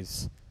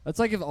 prodigies. That's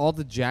like if all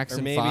the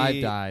Jackson maybe-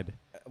 5 died.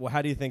 Well,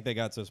 how do you think they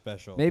got so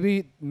special?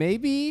 Maybe.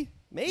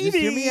 Just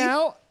hear me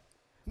out.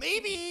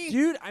 Maybe.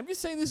 Dude, I'm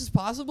just saying this is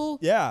possible.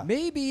 Yeah.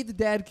 Maybe the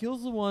dad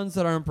kills the ones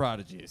that aren't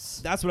prodigies.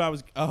 That's what I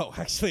was. Oh,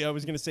 actually, I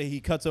was going to say he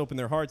cuts open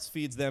their hearts,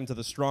 feeds them to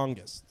the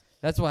strongest.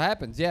 That's what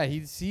happens. Yeah,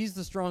 he sees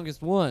the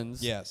strongest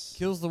ones. Yes.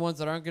 Kills the ones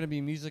that aren't going to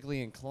be musically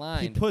He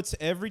inclined. puts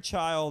every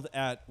child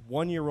at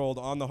 1 year old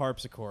on the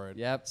harpsichord.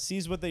 Yep.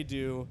 Sees what they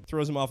do,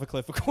 throws them off a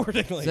cliff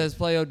accordingly. Says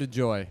play Ode to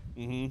Joy.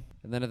 Mm-hmm.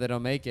 And then if they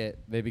don't make it,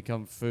 they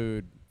become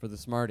food for the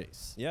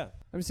Smarties. Yeah.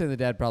 I'm just saying the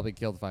dad probably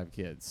killed 5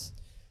 kids.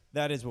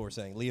 That is what we're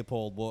saying.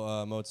 Leopold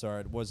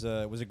Mozart was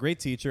a great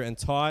teacher and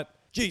taught.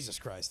 Jesus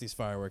Christ, these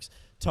fireworks!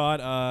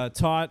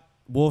 Taught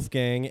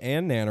Wolfgang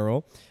and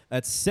Nannerl.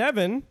 At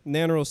 7,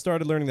 Nannerl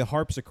started learning the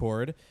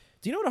harpsichord.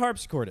 Do you know what a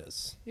harpsichord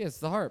is? Yeah, it's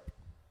the harp.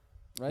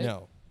 Right?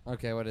 No,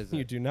 Okay, what is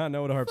you it? do not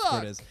know what a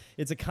harpsichord Fuck. is.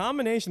 It's a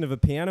combination of a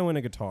piano and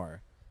a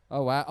guitar.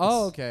 Oh, wow.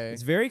 Oh, okay.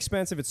 It's very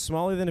expensive. It's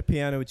smaller than a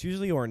piano. It's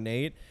usually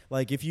ornate.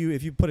 Like if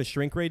you put a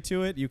shrink ray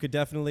to it, you could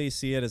definitely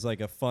see it as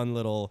like a fun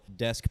little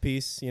desk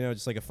piece. You know,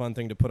 just like a fun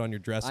thing to put on your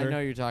dresser. I know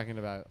what you're talking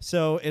about.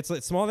 So it's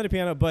smaller than a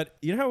piano, but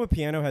you know how a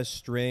piano has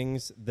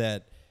strings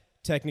that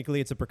technically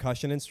it's a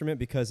percussion instrument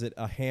because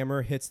a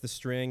hammer hits the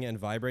string and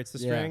vibrates the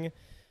Yeah. string.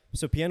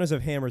 So pianos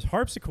have hammers.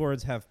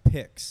 Harpsichords have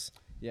picks.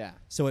 Yeah.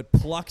 So it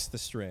plucks the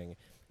string.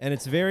 And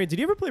it's very. Did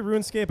you ever play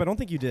RuneScape? I don't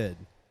think you did.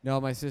 No,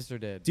 my sister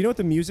did. Do you know what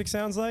the music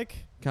sounds like?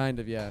 Kind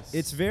of, yes.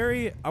 It's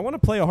very. I want to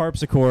play a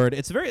harpsichord.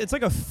 It's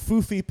like a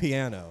foofy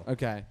piano.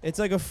 okay. It's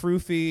like a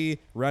froofy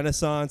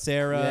Renaissance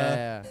era.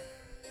 Yeah.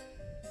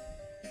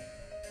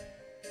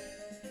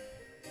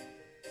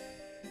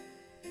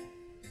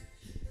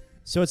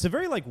 So it's a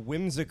very like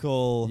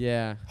whimsical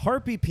Yeah.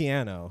 harpy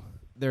piano.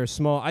 They're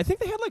small. I think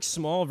they had like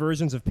small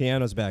versions of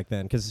pianos back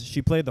then because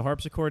she played the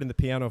harpsichord and the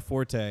piano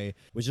forte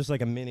was just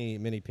like a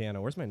mini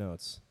piano. Where's my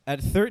notes?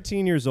 At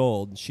 13 years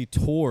old, she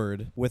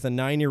toured with a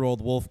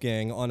 9-year-old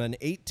Wolfgang on an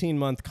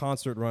 18-month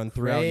concert run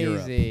throughout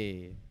Europe.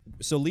 Crazy.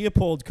 So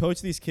Leopold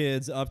coached these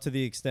kids up to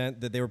the extent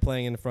that they were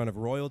playing in front of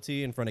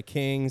royalty, in front of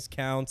kings,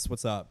 counts.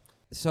 What's up?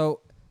 So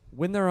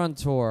when they're on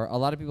tour, a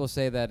lot of people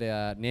say that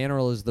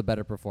Nannerl is the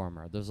better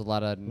performer. There's a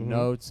lot of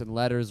notes and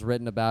letters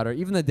written about her.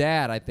 Even the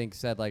dad, I think,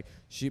 said like,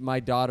 my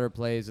daughter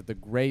plays at the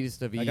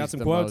greatest of ease. I got some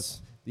the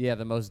quotes. The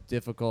most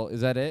difficult.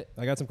 Is that it?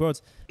 I got some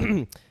quotes.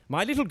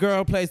 My little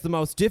girl plays the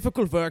most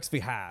difficult works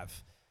we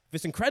have,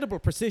 with incredible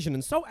precision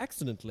and so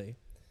excellently.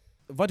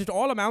 What it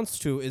all amounts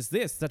to is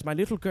this, that my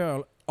little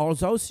girl,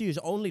 although she is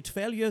only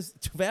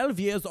 12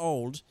 years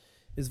old,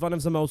 is one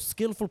of the most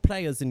skillful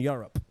players in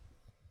Europe.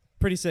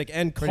 Pretty sick.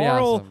 And Pretty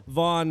Karl awesome.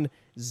 von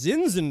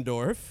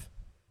Zinzendorf,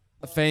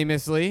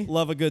 Famously.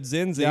 love a good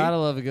Zinzi. Gotta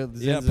love a good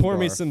Yeah, pour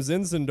me Zinzendorf. some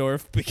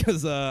Zinzendorf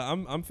because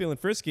I'm feeling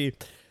frisky.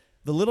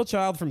 The little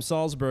child from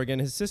Salzburg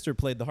and his sister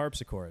played the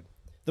harpsichord.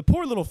 The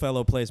poor little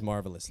fellow plays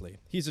marvelously.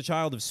 He's a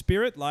child of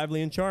spirit,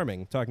 lively and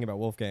charming, talking about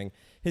Wolfgang.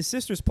 His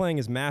sister's playing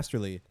is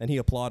masterly, and he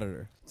applauded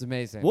her. It's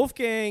amazing.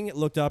 Wolfgang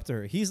looked up to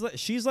her. She's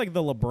like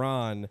the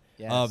LeBron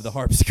Yes. of the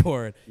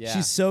harpsichord. Yeah.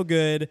 She's so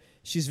good.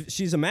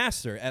 She's a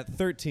master at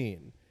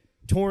 13,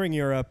 touring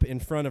Europe in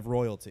front of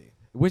royalty.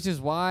 Which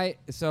is why,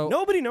 so...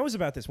 Nobody knows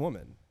about this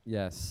woman.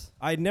 Yes.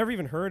 I'd never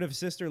even heard of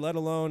sister, let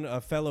alone a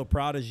fellow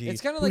prodigy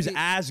It's kinda who's like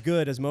as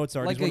good as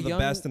Mozart. Like He's one a of the young,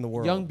 best in the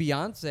world. young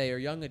Beyonce or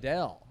young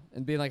Adele.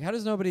 And being like, how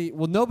does nobody...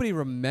 Well, nobody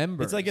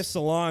remembers. It's like if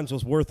Solange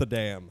was worth a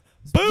damn.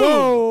 Boom!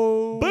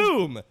 Whoa!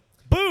 Boom!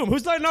 Boom!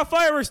 Who's lighting off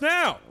fireworks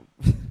now?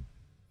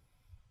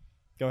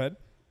 Go ahead.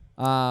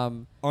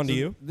 On to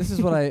you. This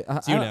is what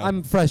you now.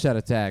 I'm fresh out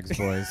of tags,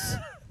 boys.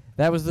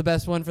 That was the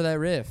best one for that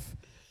riff.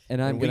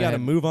 And I'm We gonna got to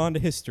have- move on to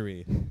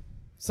history.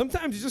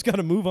 Sometimes you just got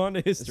to move on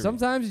to history.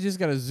 Sometimes you just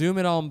got to zoom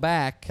it on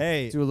back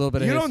hey, to a little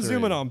bit of you history. don't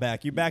zoom it on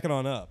back. You back it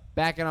on up.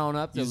 Backing on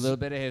up to a little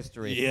bit of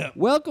history. Yeah.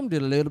 Welcome to a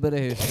little bit of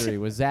history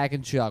with Zach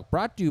and Chuck,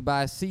 brought to you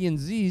by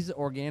C&Z's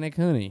Organic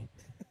Honey.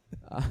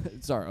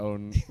 It's our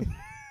own.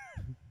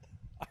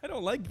 I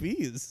don't like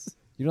bees.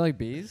 You don't like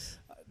bees?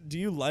 Do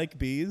you like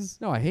bees?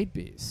 No, I hate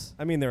bees.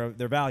 I mean, they're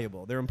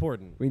valuable. They're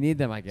important. We need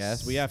them, I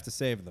guess. We have to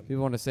save them.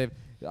 People want to save.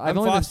 I'm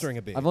only fostering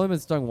a bee. I've only been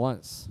stung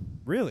once.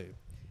 Really?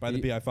 By the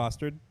Ye- bee I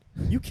fostered?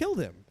 You killed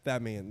him,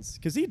 that means.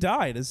 Because he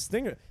died. His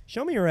stinger.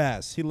 Show me your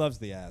ass. He loves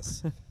the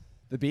ass.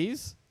 The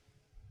bees?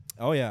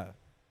 Oh, yeah.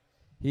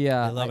 He,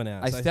 love an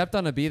ass. I stepped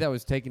on a bee that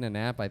was taking a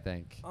nap, I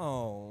think.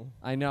 Oh.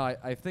 I know.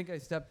 I think I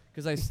stepped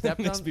because I stepped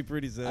Makes on. me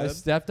pretty I sad.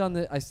 stepped on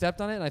it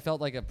and I felt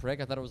like a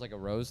prick. I thought it was like a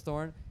rose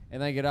thorn.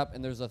 And I get up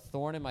and there's a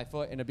thorn in my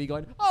foot and a bee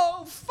going,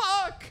 "Oh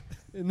fuck!"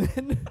 And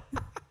then,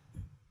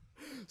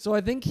 so I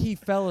think he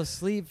fell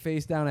asleep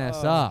face down,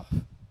 ass up,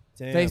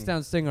 Damn. face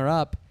down, stinger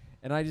up,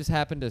 and I just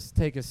happened to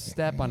take a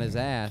step on his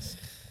ass,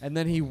 and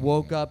then he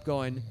woke up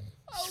going,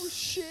 "Oh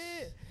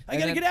shit!" I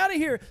got to get out of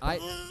here.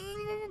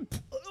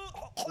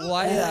 Well,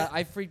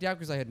 I freaked out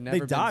because I had never. They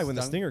been die when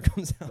the stung. stinger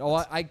comes out.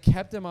 Oh, I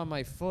kept him on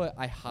my foot.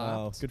 I Oh,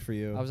 hopped. good for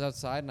you. I was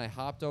outside and I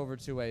hopped over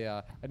to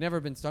a. I'd never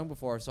been stung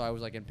before, so I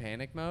was like in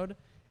panic mode,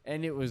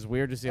 and it was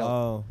weird to see.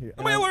 Oh.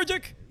 Am I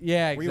allergic?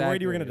 Yeah, Were exactly. you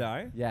worried you were gonna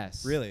die?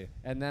 Yes. Really?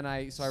 And then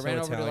I So ran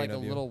over to Italian like a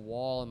of you. little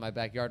wall in my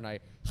backyard and I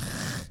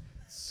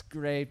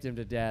scraped him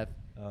to death.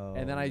 Oh,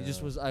 And then I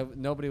just no. was.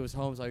 Nobody was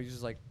home, so I was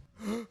just like.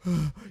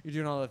 You're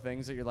doing all the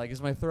things that you're like.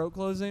 Is my throat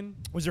closing?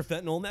 Was there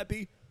fentanyl in that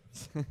bee?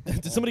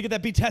 Did somebody get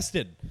that bee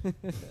tested?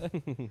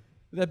 Did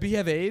that bee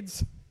have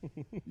AIDS?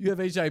 You have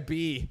HIV.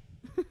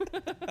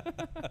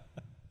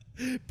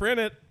 Print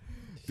it.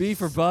 B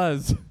for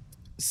buzz.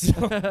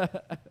 So,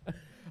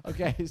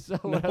 Okay, so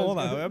no, what I was hold on.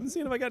 I gonna- haven't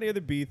seen if I got any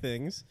other bee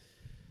things.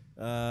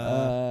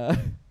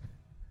 I'm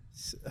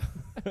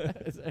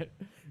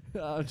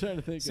trying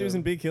to think. Susan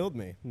of, B killed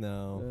me.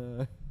 No.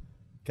 Uh,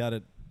 Cut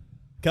it.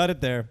 Cut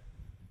it there.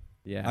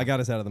 yeah, I got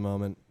us out of the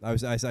moment. I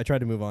tried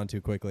to move on too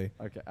quickly.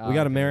 Okay, We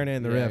got to okay. marinate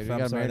in the Yeah, riff. we I'm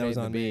gotta sorry. That marinate was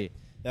in the on me. bee.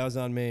 That was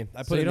on me.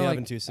 I So put you it in don't the like-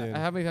 oven too soon.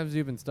 How many times have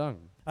you been stung?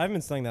 I haven't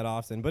been stung that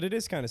often, but it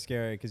is kind of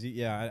scary because,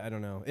 I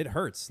don't know. It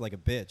hurts like a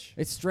bitch.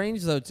 It's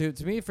strange though too.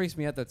 To me, it freaks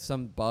me out that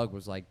some bug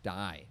was like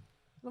die.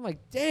 And I'm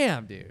like,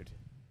 damn, dude.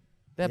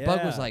 That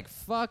bug was Yeah. like,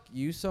 fuck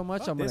you so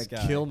much, Fuck I'm gonna this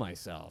guy. kill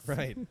myself.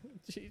 Right.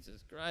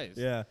 Jesus Christ.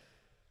 Yeah.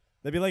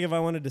 That'd be like if I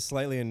wanted to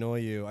slightly annoy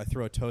you, I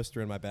throw a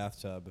toaster in my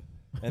bathtub,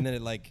 and then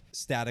it like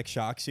static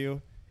shocks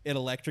you. It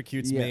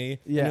electrocutes Yeah. me.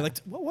 Yeah. And you're like,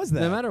 what was that?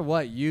 No matter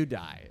what, you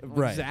die. I'm like,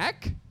 Right.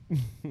 Zach.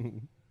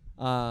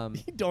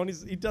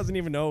 He doesn't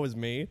even know it was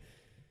me.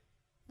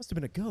 Must have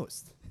been a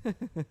ghost.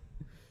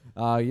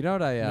 You know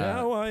what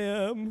Now I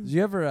am. did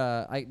you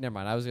ever? Never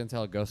mind. I was gonna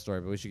tell a ghost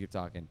story, but we should keep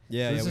talking.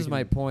 Yeah, So yeah, this we is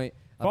my can- point.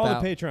 Follow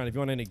about, the Patreon if you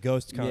want any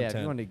ghost content. Yeah, if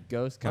you want any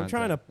ghost I'm content.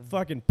 trying to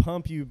fucking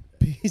pump you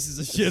pieces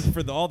of shit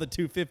for all the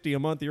 $250 a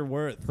month you're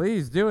worth.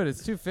 Please do it.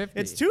 It's $250.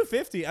 It's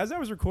 $250. As I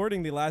was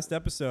recording the last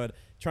episode,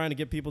 trying to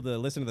get people to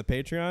listen to the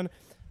Patreon,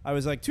 I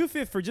was like,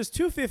 $250 for just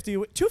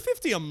 $250.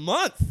 $250 a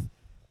month.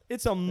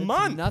 It's a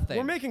month. nothing.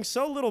 We're making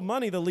so little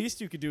money. The least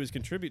you could do is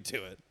contribute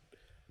to it.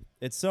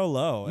 It's so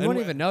low. You won't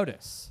even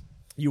notice.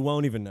 You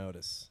won't even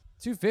notice.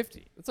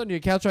 $250. It's on your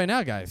couch right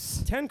now,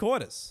 guys. 10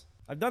 quarters.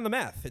 I've done the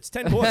math. It's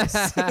 10 quarters.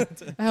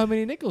 How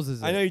many nickels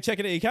is it? I know you're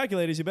checking at your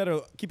calculators. You better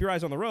keep your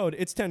eyes on the road.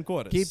 It's 10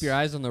 quarters. Keep your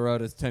eyes on the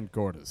road. It's 10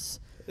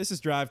 quarters. This is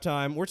drive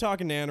time. We're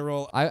talking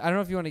Nannerl. I don't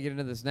know if you want to get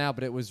into this now,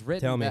 but it was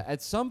written Tell me. that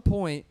at some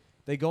point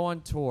they go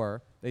on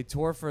tour. They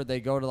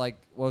go to like,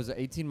 what was it,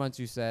 18 months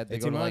you said? They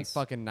go 18 to like months.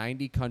 fucking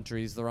 90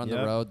 countries. They're on the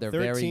Yep. road. They're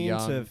very 13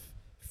 young. to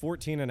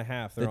 14 and a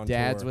half. They're The on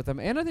dad's tour. with them.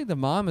 And I think the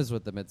mom is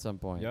with them at some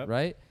point, Yep.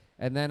 right?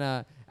 And then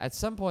at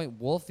some point,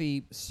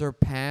 Wolfie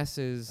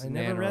surpasses I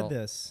never read Nannerl.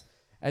 this.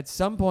 At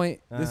some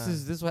point, this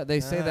is what they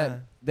say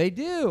that they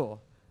do.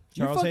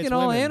 You're Charles hates fucking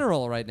all women.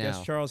 Annerl right now.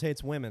 Yes, Charles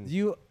hates women.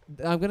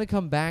 I'm gonna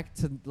come back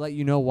to let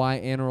you know why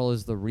Annerl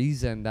is the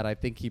reason that I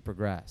think he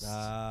progressed.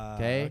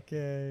 Okay.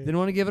 Okay. Didn't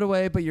want to give it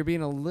away, but you're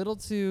being a little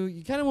too.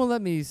 You kind of won't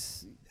let me.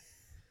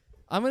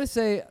 I'm gonna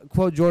say,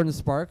 quote Jordan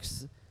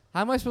Sparks.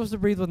 How am I supposed to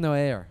breathe with no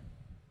air?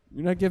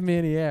 You're not giving me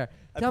any air.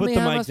 I Tell put me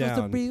the how am I mic supposed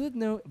to down, breathe with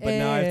no air? But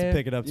now I have to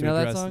pick it up you to know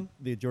that address song?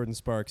 the Jordan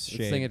Sparks Let's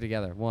shade. sing it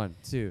together. 1,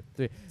 2,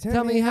 3.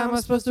 Tell me how am I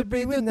supposed to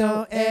breathe with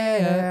no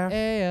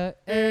air?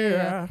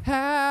 Air.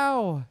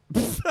 How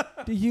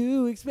do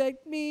you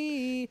expect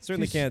me?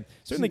 Certainly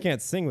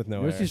can't sing with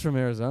no air. She's from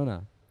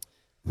Arizona.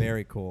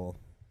 Very cool.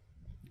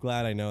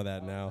 Glad I know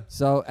that now.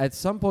 So at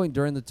some point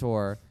during the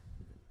tour,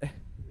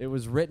 it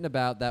was written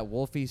about that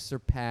Wolfie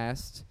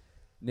surpassed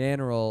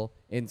Nannerl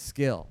in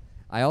skill.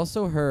 I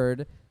also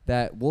heard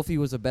that Wolfie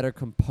was a better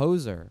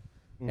composer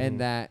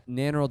and that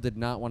Nannerl did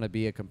not want to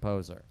be a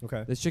composer.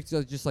 Okay. This chick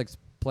just likes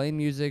playing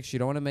music. She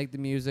don't want to make the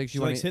music. She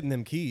wanna- likes hitting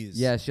them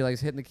keys. Yeah, she likes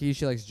hitting the keys.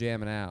 She likes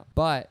jamming out.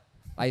 But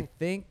I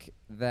think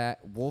that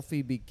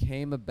Wolfie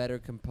became a better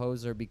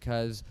composer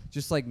because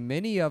just like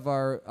many of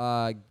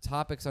our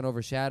topics on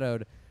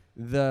Overshadowed,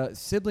 the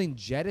sibling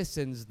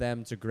jettisons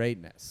them to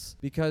greatness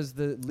because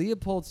the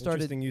Leopold started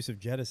Interesting use of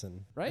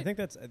jettison. Right? I think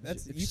that's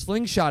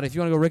slingshot. If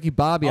you want to go Ricky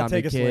Bobby I'll on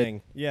take me, a kid.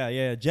 sling.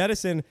 Yeah.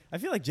 Jettison. I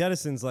feel like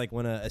jettison's like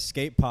when a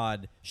escape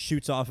pod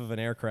shoots off of an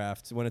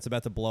aircraft when it's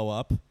about to blow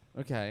up.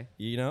 Okay.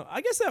 You know,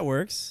 I guess that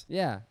works.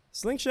 Yeah.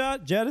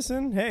 Slingshot,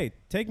 jettison. Hey,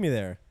 take me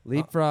there.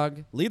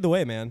 Leapfrog. Lead the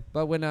way, man.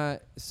 But when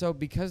so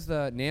because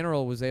the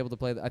Nannerl was able to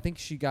play, I think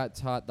she got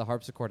taught the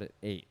harpsichord at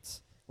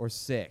 8 or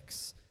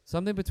 6,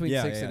 something between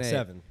 6 and 8.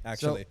 7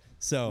 actually.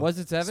 So was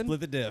it 7? Split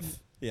the diff.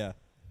 Yeah.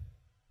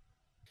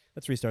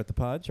 Let's restart the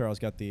pod. Charles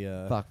got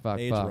the Fuck,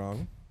 age fuck.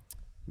 wrong.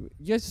 You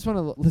guys just want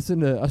to listen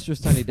to Usher's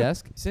Tiny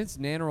Desk? Since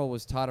Nannerl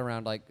was taught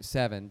around like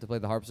 7 to play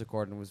the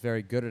harpsichord and was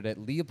very good at it,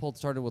 Leopold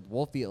started with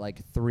Wolfie at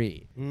like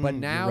 3. But you're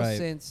now right.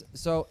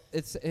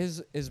 it's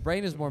his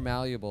brain is more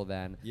malleable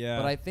then. Yeah.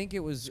 But I think it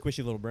was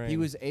Squishy little brain. he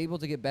was able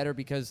to get better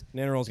because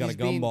Nannerl's got a he's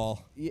being-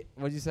 gumball.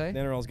 What'd you say?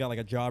 Nannerl's got like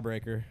a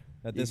jawbreaker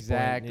at this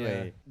Exactly.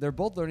 point. Yeah. They're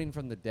both learning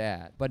from the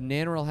dad, but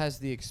Nannerl has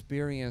the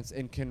experience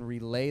and can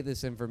relay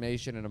this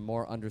information in a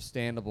more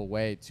understandable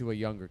way to a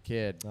younger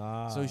kid.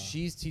 So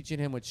she's teaching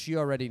him what she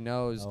already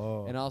knows,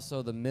 Oh. and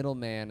also the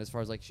middleman as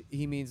far as like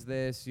he means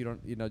this, you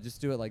don't,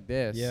 just do it like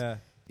this. Yeah.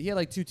 He had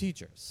like 2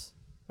 teachers,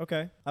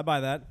 Okay, I buy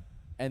that.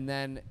 and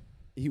then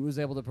he was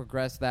able to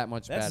progress that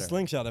much That's better. a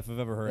slingshot if I've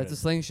ever heard That's it. a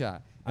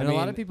slingshot, I and a lot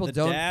mean, of people the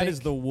don't dad think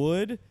is the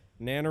wood,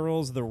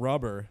 Nannerl's the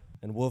rubber,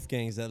 and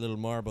Wolfgang's that little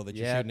marble that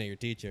you're Yep. shooting at your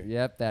teacher.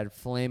 Yep, that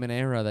flaming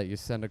arrow that you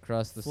send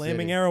across the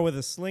Flaming city. arrow with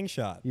a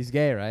slingshot. He's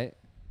gay, right?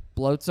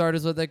 Bloatsart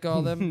is what they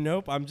call them.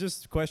 Nope, I'm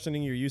just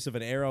questioning your use of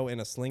an arrow in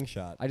a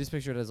slingshot. I just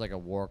picture it as like a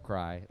war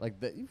cry,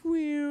 like the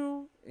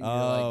whew. and you're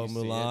Oh, like, you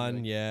see it, Mulan,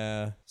 like-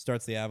 yeah.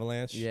 Starts the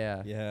avalanche.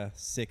 Yeah. Yeah,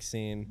 sick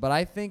scene. But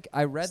I think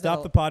I read Stop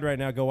that. the pod right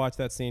now. Go watch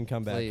that scene.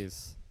 Come back.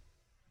 Please.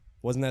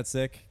 Wasn't that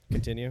sick?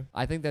 Continue.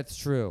 I think that's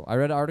true. I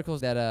read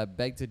articles that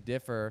beg to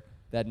differ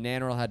that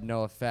Nannerl had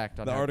no effect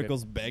on The her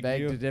articles beg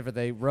you? to differ.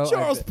 They wrote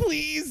Charles,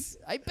 please.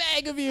 I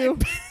beg of you.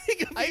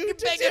 I you can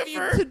to beg of you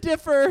differ. to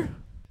differ.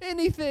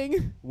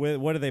 Anything.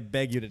 What do they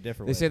beg you to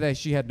differ They with? say that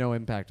she had no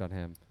impact on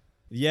him.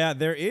 Yeah,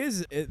 there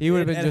is. He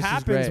would've been it just as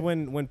happens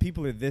great. when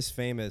people are this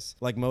famous,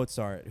 like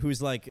Mozart,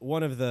 who's like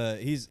one of the.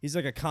 He's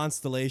like a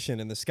constellation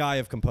in the sky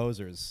of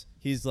composers.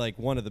 He's like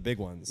one of the big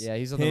ones. Yeah,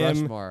 he's on the Him,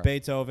 Rushmore.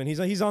 Beethoven.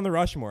 He's on the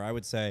Rushmore, I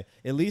would say,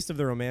 at least of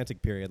the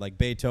Romantic period, like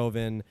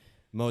Beethoven,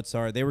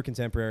 Mozart. They were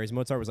contemporaries.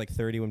 Mozart was like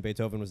 30 when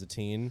Beethoven was a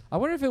teen. I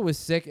wonder if it was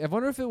sick. I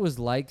wonder if it was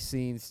like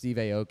seeing Steve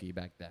Aoki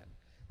back then.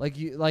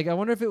 I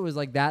wonder if it was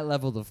like that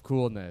level of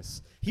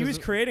coolness. He was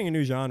creating a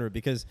new genre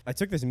because I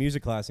took this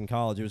music class in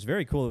college. It was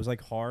very cool. It was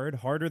like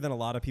harder than a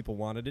lot of people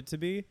wanted it to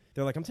be.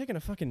 They're like, I'm taking a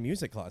fucking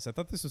music class. I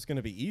thought this was going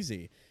to be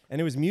easy. And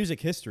it was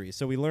music history.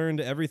 So we learned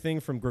everything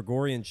from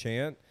Gregorian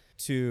chant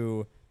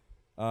to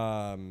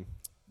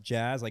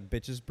jazz, like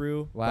Bitches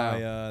Brew Wow.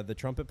 by the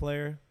trumpet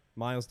player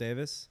Miles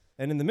Davis.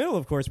 And in the middle,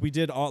 of course, we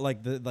did all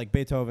like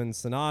Beethoven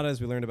sonatas.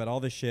 We learned about all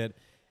this shit.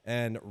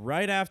 And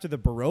right after the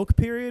Baroque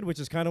period, which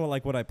is kind of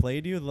like what I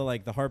played you,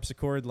 the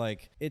harpsichord,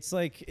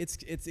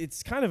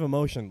 it's kind of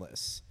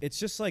emotionless. It's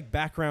just like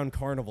background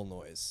carnival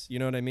noise. You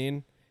know what I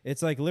mean?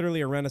 It's like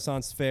literally a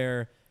Renaissance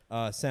fair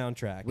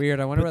soundtrack. Weird.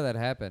 I wonder where that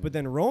happened. But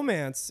then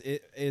romance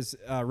is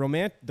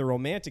the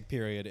romantic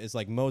period is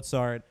like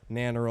Mozart,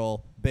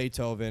 Nannerl,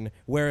 Beethoven,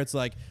 where it's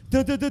like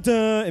da da da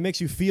da. It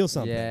makes you feel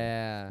something.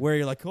 Yeah. Where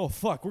you're like, oh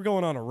fuck, we're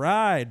going on a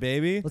ride,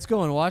 baby. Let's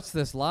go and watch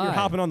this live. You're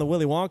hopping on the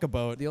Willy Wonka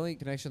boat. The only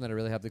connection that I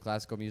really have to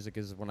classical music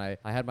is when I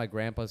had my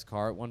grandpa's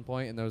car at one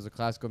point, and there was a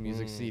classical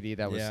music CD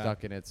that was yeah.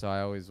 stuck in it, so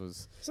I always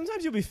was.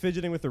 Sometimes you'll be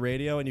fidgeting with the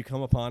radio and you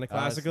come upon a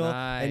classical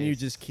and you nice.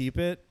 just keep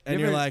it and You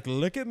you're ever- like,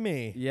 look at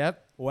me.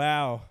 Yep.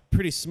 Wow.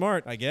 Pretty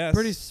smart, I guess.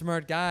 Pretty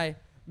smart guy.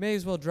 May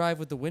as well drive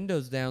with the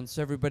windows down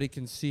so everybody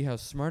can see how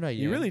smart I am.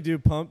 You really do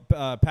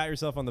pat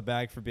yourself on the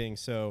back for being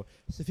so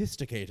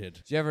sophisticated.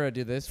 Did you ever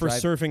do this? For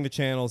Drive- surfing the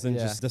channels and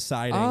Yeah. just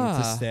deciding to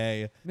Ah.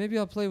 stay. Maybe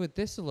I'll play with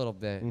this a little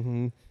bit.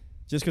 Mm-hmm.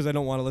 Just because I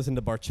don't want to listen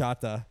to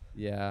bachata.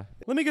 Yeah.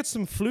 Let me get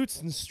some flutes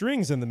and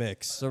strings in the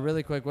mix. So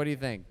really quick, what do you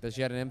think? Does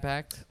she have an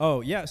impact? Oh,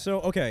 yeah.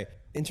 So, okay.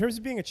 In terms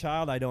of being a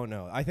child, I don't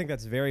know. I think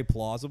that's very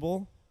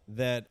plausible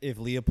that if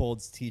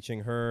Leopold's teaching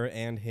her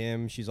and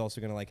him, she's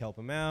also going to like help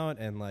him out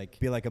and like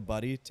be like a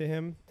buddy to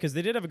him. Because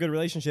they did have a good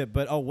relationship.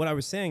 But what I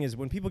was saying is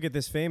when people get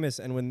this famous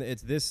and when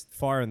it's this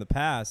far in the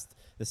past,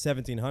 the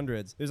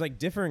 1700s, there's like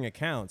differing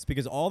accounts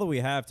because all that we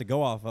have to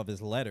go off of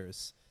is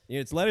letters. You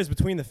know, it's letters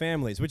between the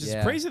families, which is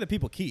Yeah. crazy that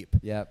people keep.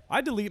 Yep.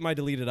 I delete my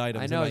deleted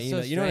items I know, in my it's so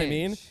email. You know what I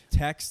mean? strange.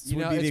 Texts You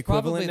would know, be the it's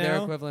probably equivalent their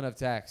now equivalent of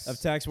text. of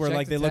text where Check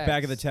like the they look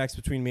back at the text. text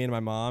between me and my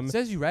mom. It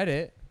says you read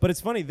it. But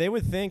it's funny, they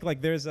would think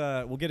like there's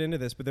we'll get into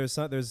this, but there's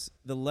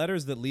the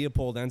letters that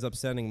Leopold ends up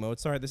sending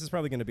Mozart. This is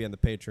probably going to be on the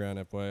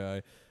Patreon,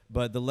 FYI.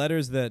 But the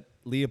letters that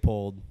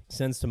Leopold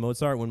sends to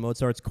Mozart when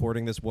Mozart's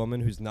courting this woman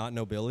who's not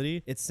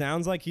nobility, it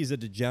sounds like he's a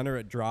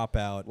degenerate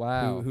dropout.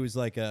 Wow. Who's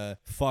like a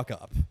fuck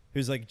up.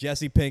 Who's like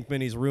Jesse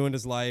Pinkman. He's ruined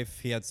his life.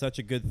 He had such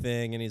a good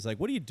thing, and he's like,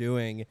 "What are you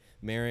doing,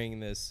 marrying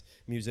this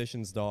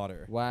musician's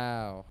daughter?"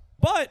 Wow.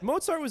 But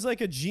Mozart was like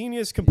a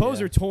genius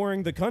composer Yeah.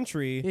 touring the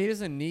country. He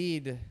doesn't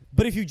need.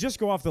 But if you just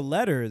go off the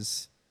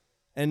letters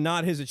and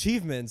not his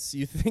achievements,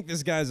 you think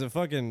this guy's a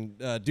fucking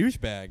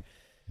douchebag.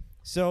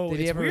 So Did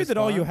he it's ever weird that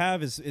all you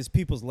respond? have is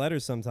people's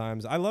letters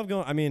sometimes. I love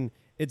going. I mean,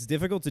 it's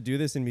difficult to do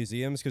this in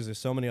museums because there's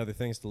so many other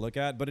things to look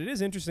at. But it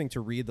is interesting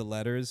to read the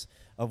letters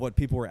of what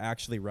people were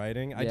actually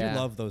writing. I do Yeah.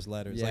 love those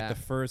letters. Yeah.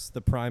 Like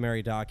the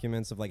primary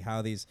documents of like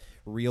how these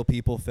real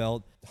people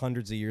felt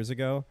hundreds of years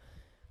ago.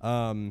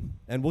 And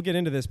we'll get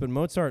into this, but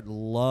Mozart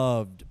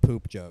loved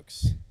poop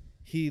jokes.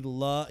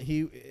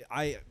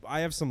 I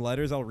have some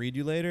letters I'll read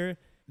you later.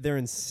 They're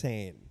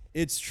insane.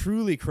 It's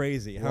truly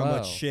crazy how Whoa.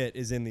 much shit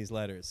is in these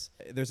letters.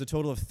 There's a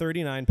total of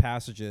 39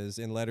 passages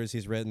in letters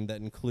he's written that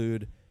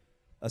include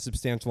a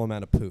substantial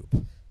amount of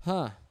poop.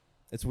 Huh.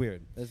 It's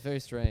weird. That's very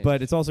strange.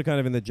 But it's also kind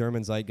of in the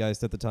German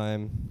zeitgeist at the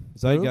time.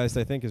 Zeitgeist,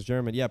 I think, is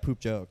German. Yeah, poop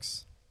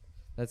jokes.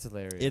 That's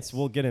hilarious.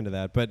 We'll get into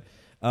that. But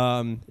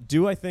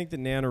do I think that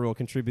Nannerl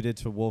contributed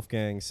to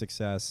Wolfgang's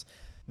success?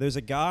 There's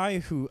a guy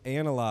who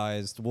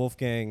analyzed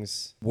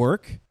Wolfgang's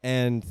work,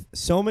 and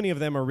so many of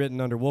them are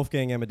written under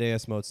Wolfgang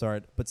Amadeus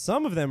Mozart, but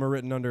some of them are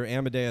written under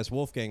Amadeus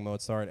Wolfgang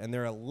Mozart, and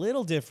they're a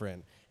little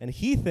different. And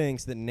he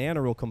thinks that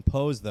Nannerl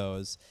composed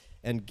those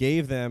and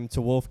gave them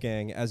to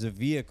Wolfgang as a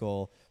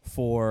vehicle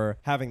for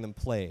having them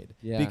played.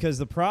 Yeah. Because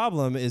the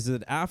problem is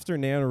that after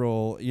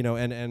Nannerl, you know,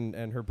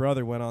 and her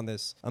brother went on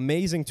this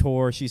amazing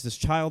tour, she's this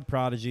child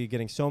prodigy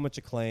getting so much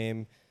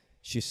acclaim.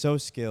 She's so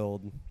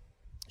skilled.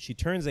 She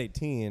turns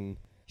 18.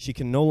 She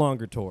can no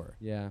longer tour.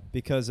 Yeah.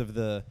 Because of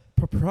the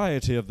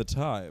propriety of the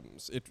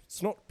times.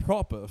 It's not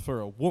proper for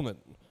a woman.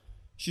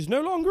 She's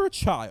no longer a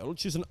child.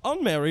 She's an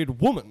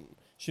unmarried woman.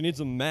 She needs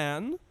a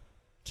man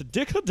to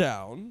dick her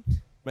down,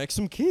 make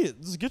some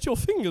kids, get your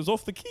fingers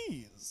off the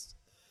keys.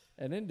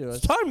 And into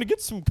It's it. time to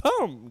get some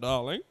cum,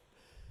 darling.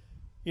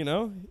 You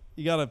know,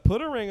 you got to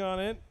put a ring on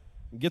it,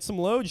 get some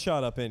load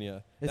shot up in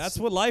you. That's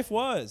what life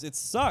was. It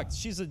sucked.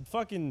 She's a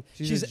equal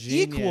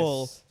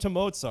genius. to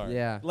Mozart.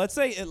 Yeah. Let's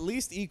say at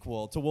least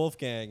equal to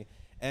Wolfgang,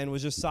 and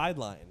was just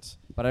sidelined.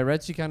 But I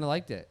read she kind of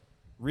liked it.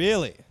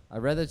 Really? I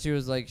read that she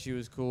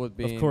was cool with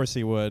being. Of course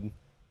he would.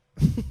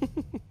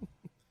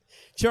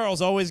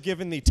 Charles always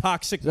giving the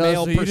toxic So,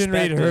 male so you perspective.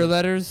 didn't read her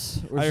letters?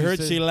 Or I heard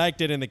said- she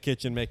liked it in the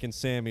kitchen making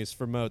Sammys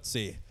for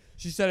Mozi.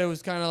 She said it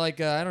was kind of like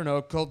I don't know,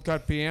 a cold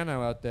cut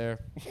piano out there.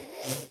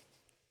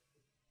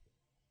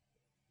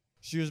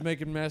 She was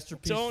making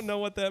masterpieces. Don't know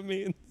what that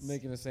means.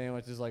 Making a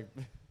sandwich is like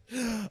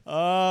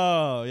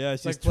Oh, yeah.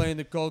 it's She's like playing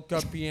the cold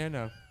cut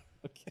piano.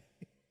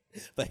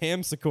 the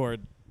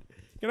hamsichord.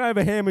 Can I have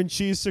a ham and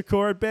cheese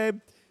sichord, babe?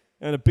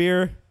 And a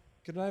beer?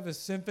 Can I have a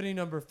symphony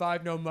number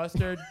 5, no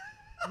mustard?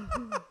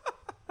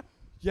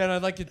 Yeah, and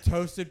I'd like it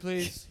toasted,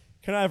 please.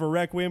 Can I have a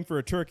requiem for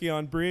a turkey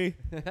on brie?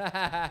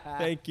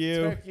 Thank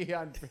you. Turkey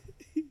on.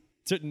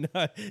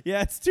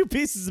 Yeah, it's 2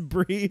 pieces of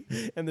brie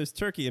and there's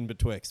turkey in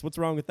betwixt. What's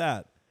wrong with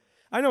that?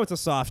 I know it's a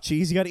soft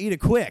cheese. You got to eat it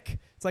quick.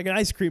 It's like an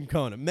ice cream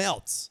cone. It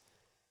melts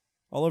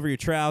all over your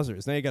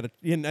trousers. Now you got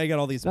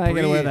all these. Now you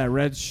gotta brie. wear that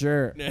red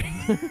shirt.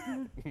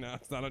 No,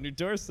 it's not on your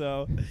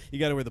torso. You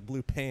got to wear the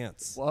blue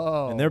pants.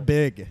 Whoa. And they're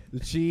big. the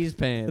cheese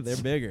pants. They're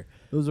bigger.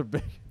 Those are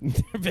big.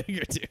 They're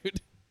bigger,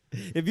 dude.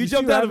 If you Did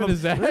jumped you out have of it a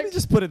as that? let me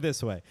just put it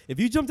this way: if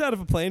you jumped out of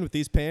a plane with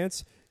these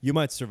pants, you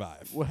might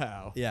survive.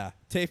 Wow. Yeah,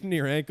 taped them to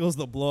your ankles,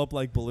 they'll blow up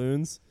like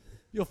balloons,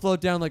 You'll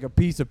float down like a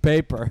piece of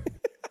paper.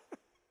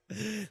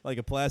 like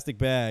a plastic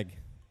bag.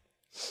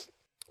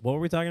 What were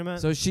we talking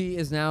about? So she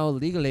is now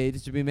legal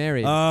age to be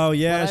married. Oh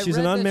yeah, But I she's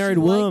read an that unmarried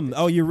she liked woman. it.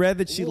 Oh, you read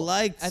that she Well,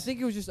 liked. I think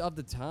it was just of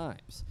the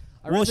times.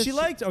 I Well, read that she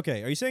liked.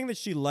 Okay, are you saying that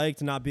she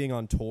liked not being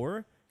on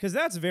tour? Because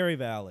that's very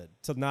valid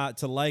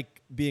to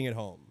like being at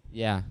home.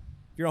 Yeah.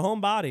 If you're a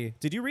homebody,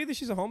 did you read that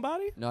she's a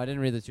homebody? No, I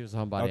didn't read that she was a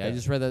homebody. I Okay.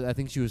 just read that I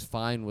think she was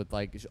fine with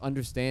like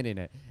understanding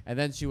it, and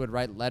then she would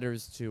write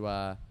letters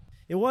to.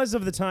 It was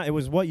of the time. It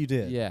was what you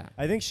did. Yeah.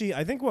 I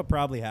think what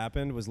probably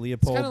happened was It's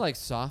Leopold. kind of like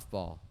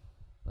softball.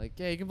 Like,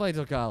 yeah, you can play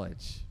till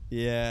college.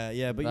 Yeah,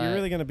 but you're But-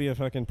 really gonna be a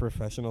fucking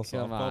professional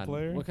Come softball on.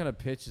 player. What kind of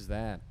pitch is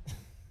that?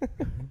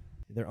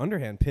 Their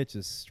underhand pitch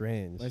is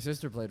strange. My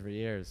sister played for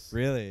years.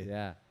 Really?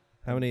 Yeah.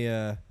 How many?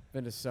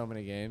 Been to so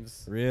many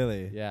games.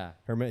 Really? Yeah.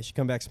 She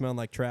come back smelling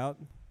like trout.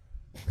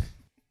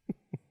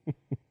 They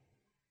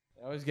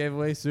always gave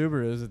away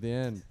Subarus at the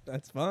end.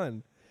 That's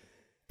fun.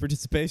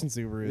 Participation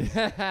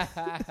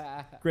Subaru.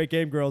 Great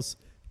game, girls.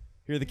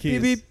 Here are the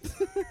keys. Beep,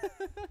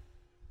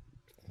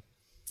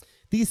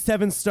 These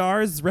 7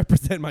 stars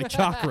represent my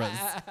chakras.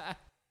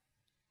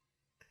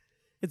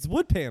 It's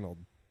wood paneled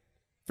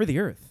for the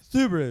earth.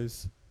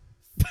 Subarus.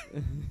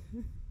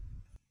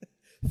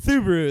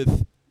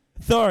 Subaru.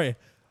 Sorry.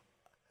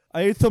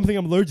 I ate something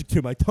I'm allergic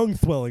to. My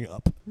tongue's swelling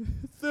up.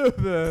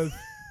 Subarus.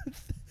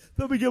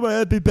 Let me get my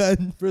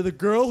EpiPen. For the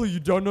girl who you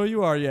don't know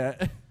you are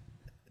yet.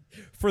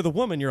 For the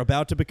woman you're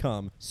about to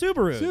become.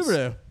 Subaru.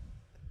 Subaru.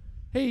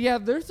 Hey, yeah,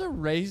 there's a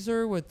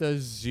razor with a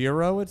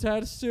 0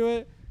 attached to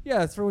it.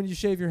 Yeah, it's for when you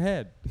shave your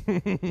head.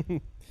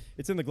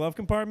 It's in the glove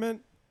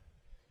compartment.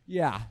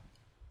 Yeah.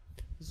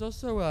 There's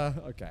also,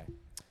 okay.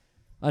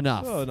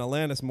 Enough. Oh, an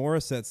Alanis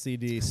Morissette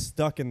CD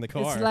stuck in the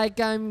car. It's like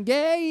I'm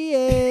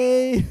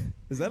gay.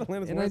 Is that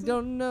Alanis And I Morissette?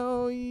 don't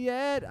know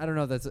yet. I don't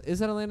know if that's... Is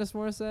that Alanis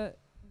Morissette?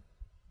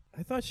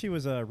 I thought she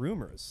was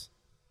Rumors.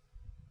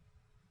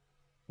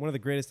 One of the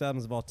greatest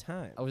albums of all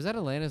time. Oh, was that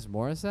Alanis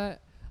Morissette?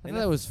 I And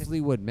thought that was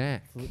Fleetwood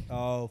Mac.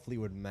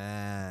 Fleetwood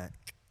Mac.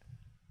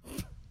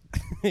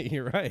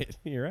 You're right.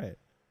 You're right.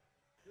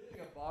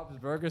 Like a Bob's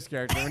Burgers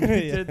character when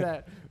he Yeah. did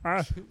that.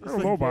 I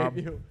don't know, Bob.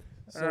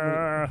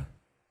 I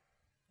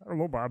don't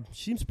know, Bob.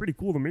 Seems pretty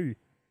cool to me.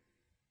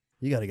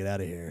 You got to get out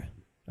of here.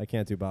 I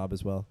can't do Bob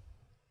as well.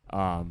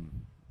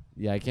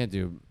 Yeah, I can't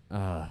do.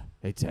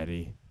 Hey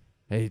Teddy.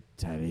 Hey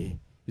Teddy.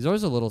 He's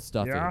always a little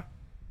stuffy. Yeah?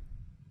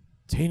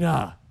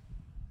 Tina.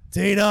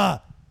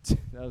 Tina!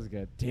 That was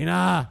good.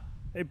 Tina.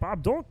 Hey,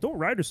 Bob, don't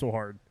ride her so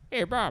hard.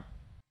 Hey Bob.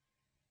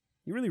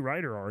 You really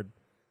ride her hard.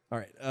 All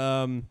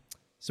right.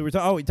 So we're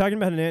talking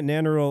about how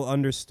Nannerl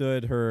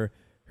understood her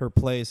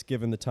place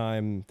given the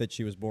time that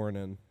she was born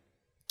in.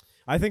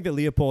 I think that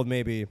Leopold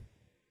maybe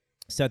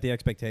set the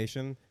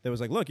expectation that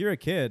was like, look, you're a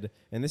kid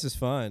and this is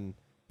fun,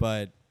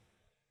 but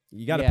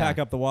you got to Yeah. pack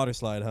up the water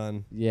slide,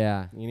 hun.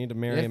 Yeah. You need to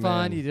You marry a had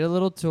man. fun. You did a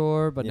little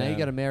tour, but now Yeah. you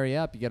got to marry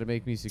up. You got to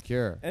make me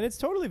secure. And it's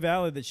totally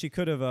valid that she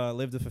could have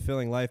lived a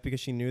fulfilling life because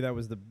she knew that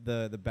was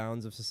the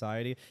bounds of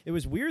society. It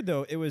was weird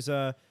though. It was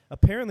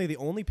apparently the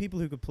only people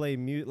who could play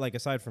music, like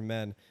aside from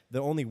men, the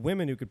only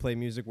women who could play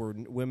music were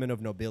women of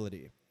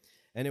nobility.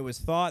 And it was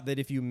thought that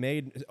if you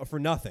made for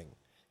nothing,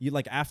 you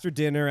like after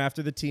dinner,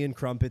 after the tea and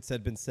crumpets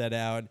had been set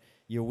out,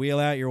 you wheel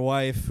out your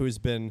wife who's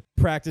been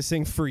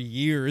practicing for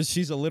years.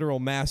 She's a literal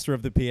master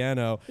of the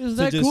piano. Isn't to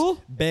that just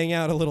cool? bang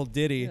out a little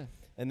ditty. Yeah.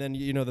 And then the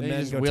Then you men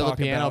just go wheel talk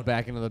the piano about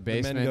back into the the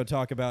men basement. go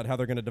talk about how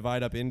they're going to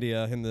divide up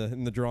India in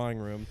the drawing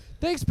room.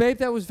 Thanks, babe.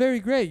 That was very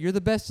great. You're the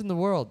best in the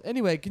world.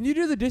 Anyway, can you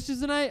do the dishes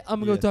tonight?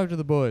 I'm gonna Yeah. go talk to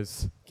the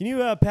boys. Can you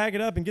pack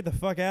it up and get the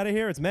fuck out of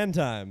here? It's men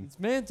time. It's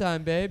man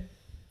time, babe.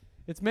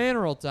 It's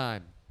maneral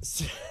time.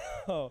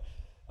 So,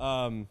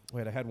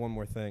 wait, I had one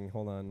more thing.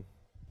 Hold on.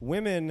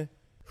 Women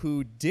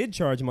who did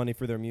charge money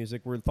for their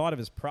music were thought of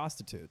as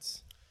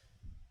prostitutes.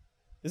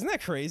 Isn't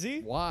that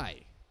crazy?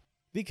 Why?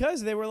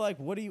 Because they were like,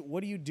 what are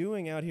you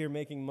doing out here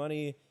making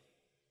money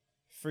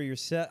for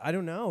yourself? I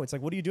don't know. It's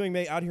like, what are you doing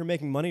out here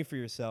making money for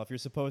yourself? You're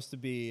supposed to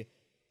be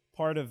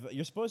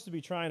you're supposed to be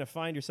trying to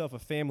find yourself a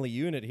family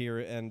unit here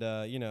and,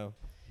 You're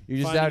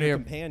just finding out a here,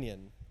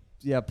 companion.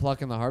 yeah,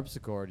 plucking the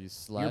harpsichord. You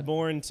You're slut.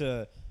 born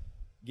to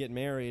get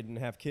married and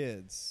have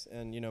kids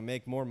and,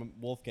 make more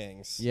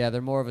Wolfgangs. Yeah,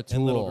 they're more of a tool.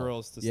 And little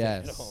girls to stay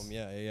yes. at home.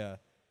 Yeah.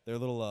 They're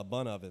little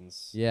bun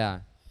ovens. Yeah.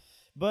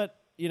 But,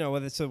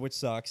 which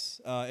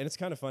sucks. And it's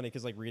kind of funny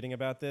because, like, reading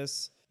about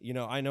this,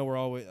 I know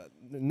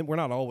we're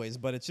not always,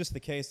 but it's just the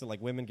case that,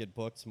 like, women get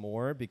booked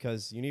more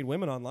because you need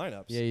women on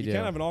lineups. Yeah, you do.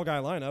 can't have an all-guy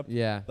lineup.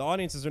 Yeah. The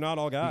audiences are not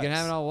all guys. You can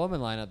have an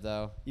all-woman lineup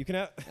though. You can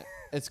have...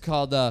 It's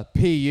called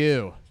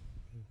PU.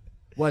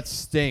 What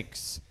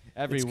stinks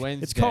every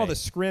Wednesday. It's called a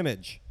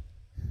scrimmage.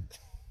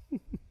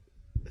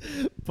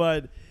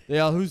 But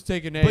who's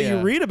taking a? But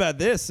you read about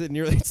this, and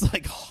it's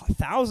like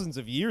thousands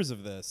of years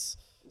of this.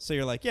 So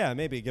you're like, yeah,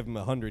 maybe give them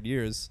 100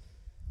 years.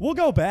 We'll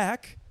go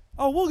back.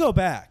 Oh, we'll go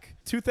back.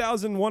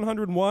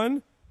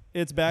 2101.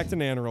 It's back to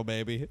Nannerl,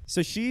 baby.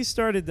 So she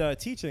started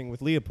teaching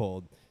with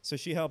Leopold. So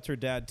she helped her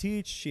dad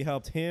teach. She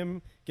helped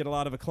him get a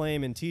lot of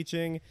acclaim in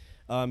teaching,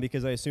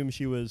 because I assume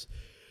she was.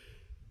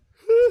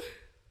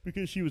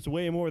 Because she was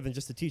way more than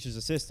just a teacher's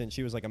assistant.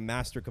 She was like a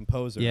master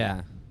composer.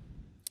 Yeah.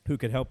 Who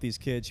could help these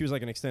kids. She was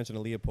like an extension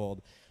of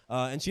Leopold.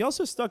 And she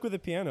also stuck with the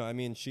piano. I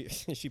mean, she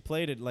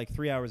played it like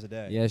 3 hours a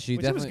day. Yeah, she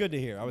which definitely. it was good to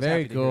hear. I was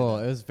very happy cool. to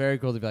hear It was very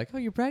cool to be like, oh,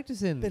 you're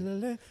practicing.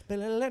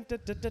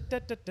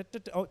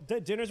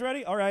 Dinner's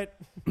ready? All right.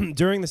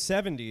 During the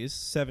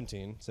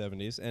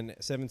 1770s and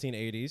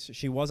 1780s,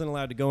 she wasn't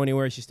allowed to go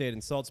anywhere. She stayed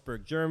in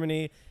Salzburg,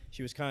 Germany.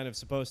 She was kind of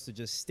supposed to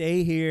just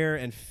stay here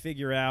and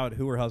figure out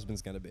who her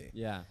husband's going to be.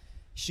 Yeah.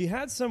 She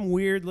had some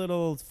weird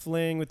little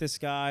fling with this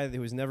guy who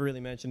was never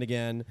really mentioned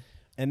again.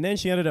 And then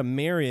she ended up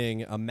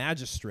marrying a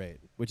magistrate,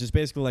 which is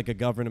basically like a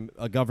government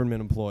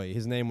employee.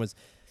 His name was,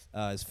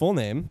 his full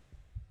name,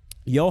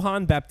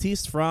 Johann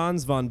Baptist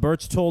Franz von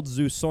Berchtold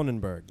zu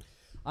Sonnenberg.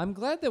 I'm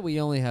glad that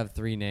we only have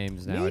 3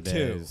 names Me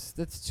nowadays.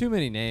 too. That's too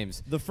many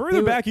names. The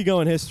further back you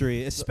go in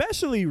history,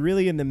 especially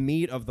really in the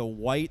meat of the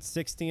white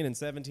 16 and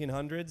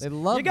 1700s, They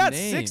love you got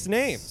names. 6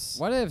 names.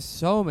 Why do they have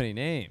so many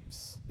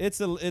names?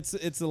 It's a You know what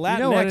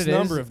Latinx it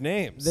number is? of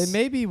names. They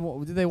maybe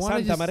do they want to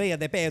Santa just Maria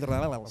de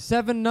Pedro.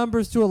 7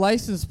 numbers to a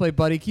license plate,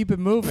 buddy. Keep it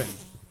moving.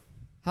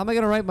 How am I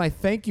gonna write my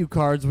thank you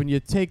cards when you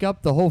take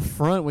up the whole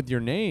front with your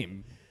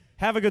name?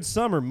 Have a good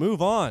summer. Move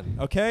on,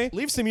 okay?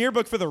 Leave some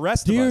yearbook for the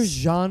rest Dear of us.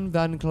 Jean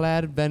van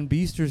Clad van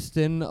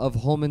Biestersten of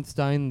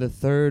Holmenstein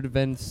III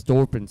van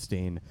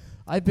Storpenstein,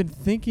 I've been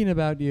thinking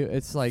about you.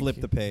 It's like Flip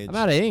the page. I'm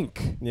out of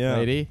ink, Yeah.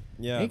 lady.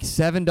 Yeah. Ink's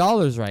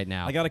 $7 right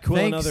now. I got to cool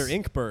Thanks, another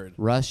ink bird.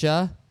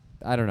 Russia.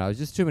 I don't know. It's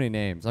just too many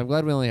names. I'm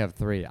glad we only have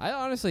 3. I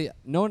honestly,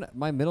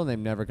 my middle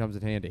name never comes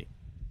in handy.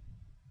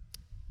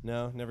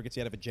 No, never gets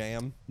you out of a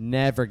jam.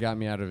 Never got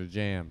me out of a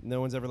jam.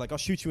 No one's ever like, I'll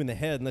shoot you in the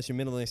head unless your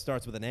middle name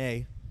starts with an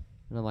A.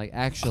 And I'm like,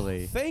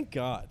 actually, Thank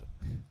God.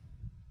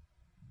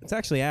 It's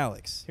actually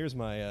Alex. Here's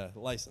my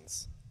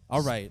license.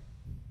 All right.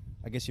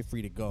 I guess you're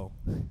free to go.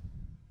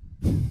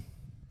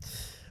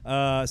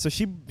 So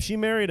she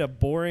married a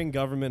boring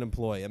government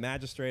employee. A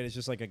magistrate is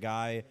just like a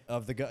guy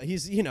of the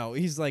he's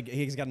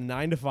got a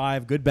 9 to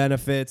 5, good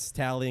benefits,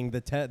 tallying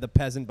the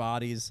peasant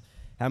bodies.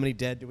 How many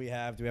dead do we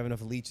have? Do we have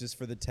enough leeches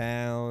for the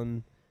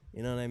town?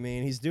 You know what I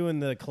mean? He's doing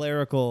the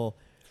clerical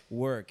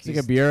work. he's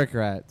like a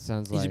bureaucrat.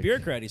 Sounds like He's a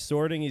bureaucrat. He's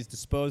sorting. He's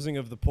disposing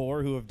of the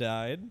poor who have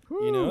died.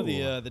 Whew. You know,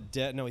 the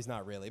dead. No, he's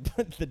not really.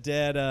 But the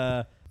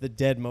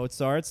dead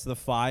Mozarts, the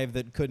 5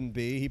 that couldn't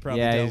be. He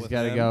probably yeah, dealt he's with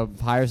got to them.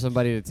 go hire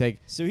somebody to take.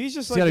 So he's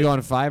just He's like got to go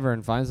on Fiverr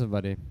and find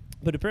somebody.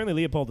 But apparently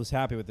Leopold was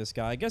happy with this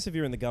guy. I guess if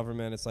you're in the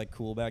government, it's like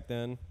cool back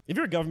then. If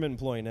you're a government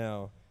employee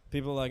now,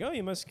 people are like, oh,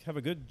 you must have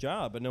a good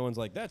job. But no one's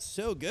like, that's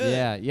so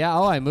good. Yeah.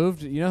 Oh, I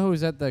moved. You know who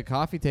was at the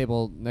coffee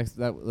table next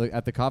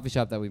at the coffee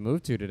shop that we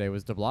moved to today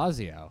was De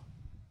Blasio.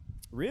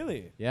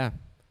 Really? Yeah,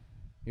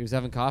 he was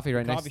having coffee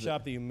right next Coffee to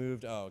shop that you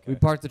moved. Oh, okay. We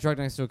parked the truck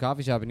next to a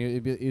coffee shop, and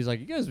he was like,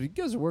 "You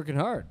guys are working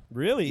hard."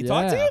 Really? He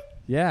talked to you?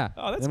 Yeah.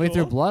 Oh, that's Then we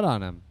threw cool. blood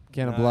on him.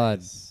 Can of blood.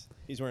 Nice.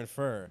 He's wearing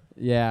fur.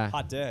 Yeah.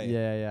 Hot day.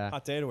 Yeah.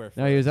 Hot day to wear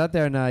fur. No, he was out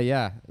there, and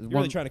yeah. You're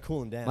really trying to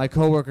cool him down. My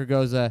coworker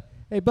goes,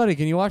 "Hey, buddy,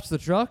 can you watch the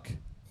truck?"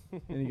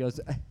 And he goes,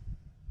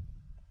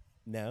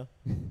 No.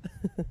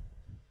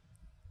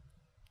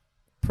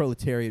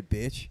 Proletariat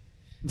bitch.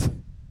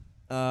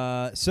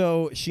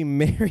 So she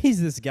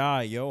marries this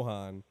guy,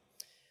 Johann,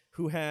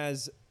 who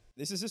has,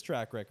 this is his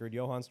track record,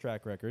 Johann's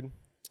track record,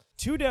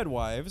 2 dead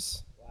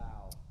wives,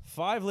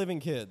 5 living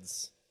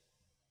kids.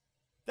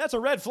 That's a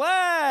red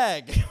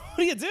flag. What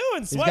are you doing?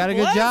 He's got a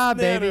good job,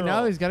 baby.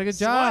 No, he's got a good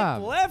job.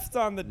 Swipe left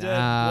on the dead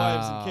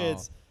wives and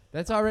kids.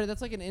 That's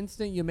like an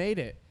instant you made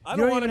it. I You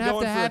don't don't want even him have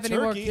going to for have a any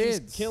more turkey. kids.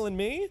 He's killing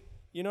me.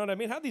 You know what I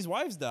mean? How'd these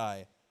wives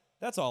die?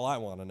 That's all I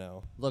want to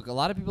know. Look, a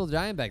lot of people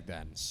dying back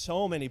then.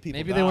 So many people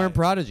Maybe they weren't died.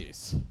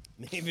 prodigies.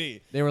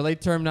 Maybe. They were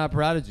late term, not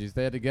prodigies.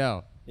 They had to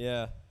go.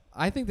 Yeah.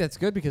 I think that's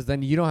good because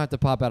then you don't have to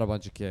pop out a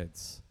bunch of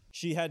kids.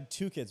 She had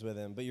 2 kids with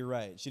him, but you're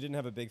right. She didn't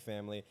have a big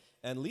family.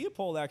 And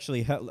Leopold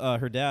actually,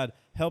 her dad,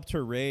 helped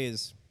her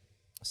raise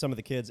some of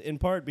the kids, in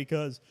part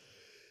because,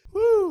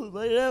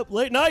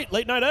 late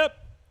night up.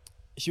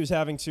 She was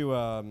having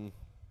to,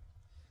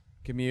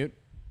 Commute.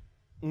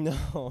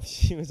 no,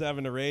 she was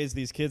having to raise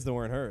these kids that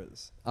weren't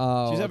hers.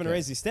 Oh, She was having to okay.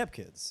 raise these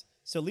stepkids.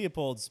 So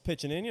Leopold's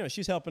pitching in. You know,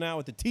 she's helping out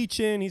with the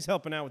teaching. He's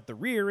helping out with the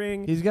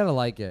rearing. He's got to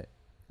like it.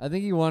 I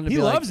think he wanted to He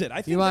be loves like, it. I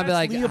he think wanted to be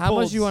like, that's how much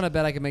Leopold's- you want to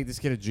bet I can make this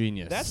kid a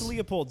genius? That's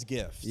Leopold's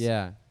gift.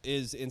 Yeah.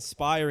 Is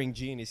inspiring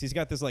genius. He's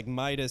got this like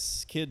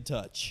Midas kid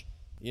touch.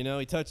 You know,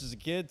 he touches a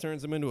kid,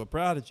 turns him into a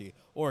prodigy,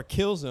 or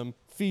kills him,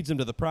 feeds him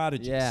to the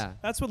prodigies. Yeah.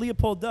 That's what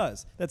Leopold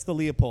does. That's the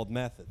Leopold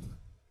method.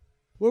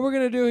 What we're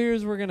gonna do here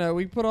is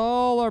we put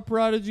all our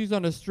prodigies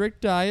on a strict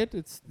diet.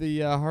 It's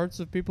the hearts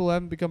of people who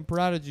haven't become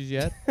prodigies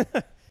yet.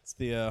 It's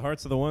the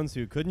hearts of the ones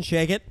who couldn't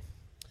shake it.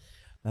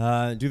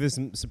 Do this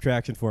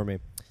subtraction for me.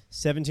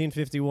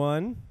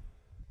 1751,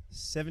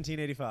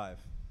 1785.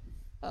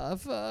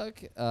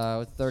 Fuck.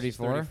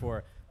 34.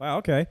 34. Wow,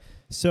 okay.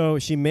 So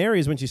she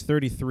marries when she's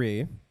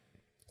 33.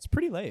 It's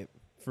pretty late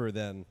for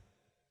then.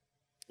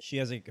 She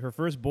has her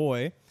first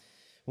boy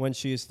when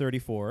she is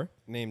 34,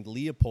 named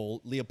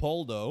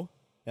Leopoldo,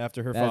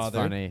 after her That's father.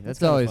 funny. That's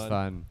kinda always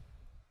fun.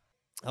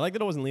 I like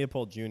that it wasn't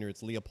Leopold Jr.,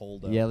 it's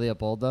Leopoldo. Yeah,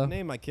 Leopoldo. I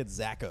named my kid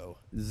Zacco.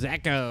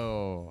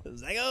 Zacco.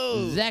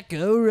 Zacco!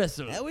 Zacco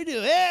Russell. How we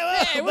do?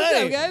 Hey, what's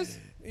buddy. up, guys?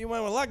 You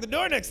might want to lock the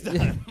door next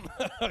time.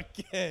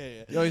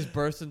 Okay. He always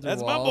bursts into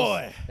That's walls. my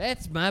boy.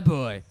 That's my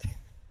boy.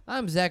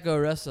 I'm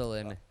Zacco Russell,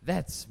 and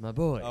that's my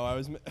boy.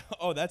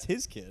 Oh, that's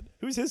his kid.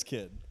 Who's his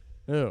kid?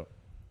 Who?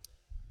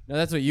 No,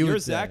 that's what you You're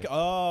would say. Zacco.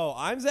 Oh,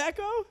 I'm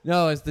Zacco?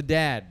 No, it's the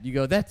dad. You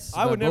go, that's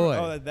I my would boy.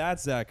 never. Oh,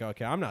 that's Zacco.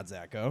 Okay, I'm not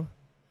Zacco.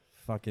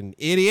 Fucking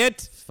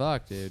idiot.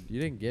 Fuck, dude.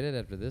 You didn't get it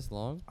after this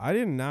long? I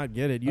did not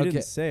get it. You Okay.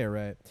 didn't say it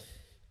right.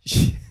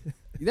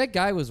 That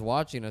guy was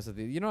watching us.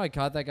 I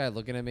caught that guy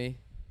looking at me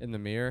in the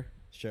mirror.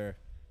 Sure.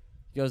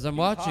 He goes, I'm He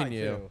was watching high,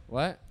 you. too.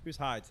 What? He was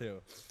high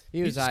too.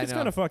 He was high. It's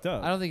kind of fucked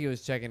up. I don't think he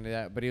was checking it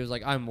out, but he was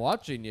like, I'm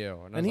watching you.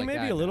 I And was he like, may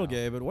be "God, a little no."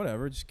 gay, but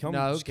whatever. Just come.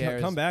 No, who just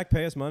cares? come back,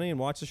 pay us money, and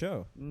watch the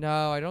show.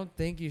 No, I don't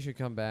think you should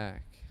come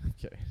back.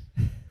 Okay.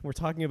 We're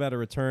talking about a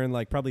return,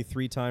 like probably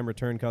 3-time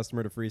return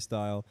customer to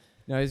Freestyle.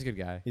 No, he's a good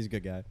guy. He's a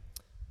good guy.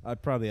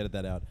 I'd probably edit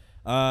that out.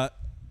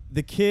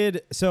 The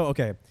kid. So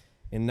okay,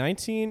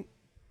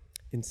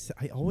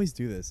 I always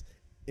do this.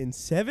 In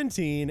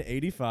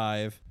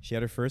 1785, she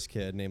had her first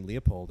kid named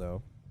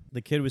Leopoldo.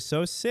 The kid was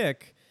so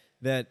sick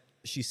that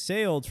she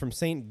sailed from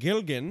St.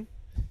 Gilgen,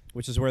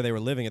 which is where they were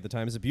living at the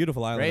time. It's a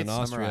beautiful island Great in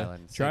summer Austria.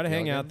 island. Try St. to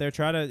hang out Gilgen.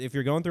 there. If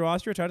you're going through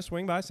Austria, try to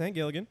swing by St.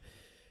 Gilgen.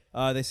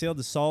 They sailed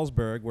to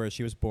Salzburg, where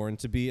she was born,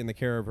 to be in the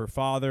care of her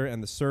father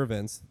and the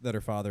servants that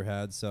her father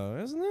had. So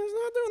it's not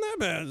doing that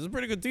bad. It's a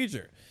pretty good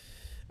teacher.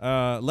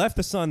 Left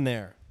the son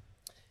there.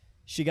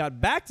 She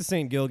got back to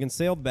St. Gilgen,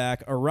 sailed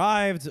back,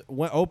 arrived,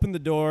 opened the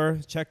door,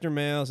 checked her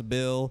mail,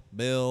 bill,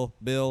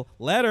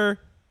 letter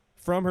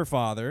from her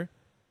father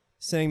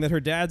saying that her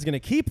dad's going to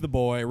keep the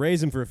boy,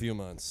 raise him for a few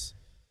months.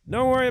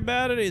 Don't worry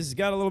about it. He's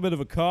got a little bit of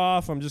a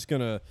cough. I'm just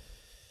going to,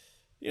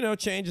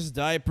 change his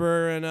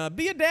diaper and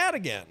be a dad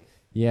again.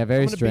 Yeah,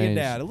 very I'm going to be strange.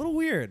 a dad. A little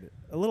weird,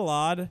 a little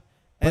odd.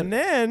 And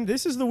then,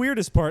 this is the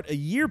weirdest part, a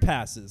year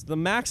passes, the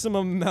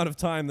maximum amount of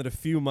time that a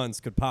few months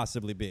could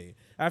possibly be.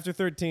 After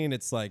 13,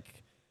 it's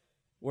like,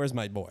 where's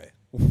my boy?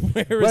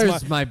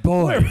 Where's my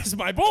boy? Where is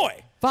my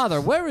boy? Father,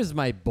 where is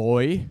my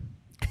boy?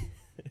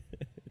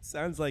 It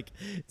sounds like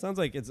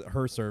it's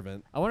her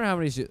servant. I wonder how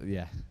many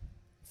yeah.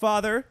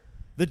 Father,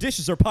 the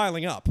dishes are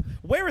piling up.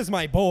 Where is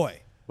my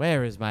boy?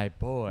 Where is my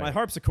boy? My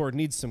harpsichord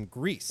needs some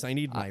grease. I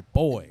need my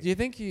boy. Do you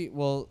think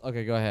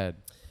okay, go ahead.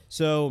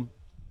 So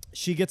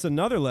she gets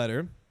another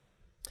letter.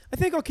 I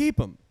think I'll keep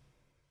him.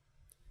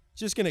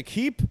 Just going to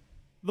keep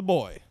the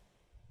boy.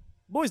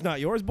 Boy's not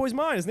yours. Boy's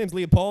mine. His name's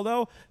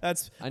Leopoldo. I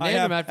named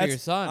him after your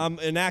son. I'm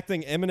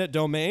enacting eminent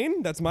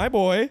domain. That's my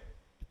boy.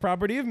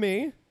 Property of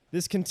me.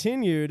 This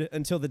continued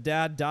until the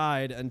dad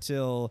died in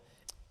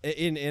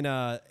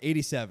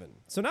 87.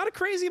 So not a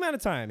crazy amount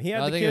of time. He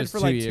had I the think it kid was for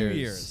 2 like years. 2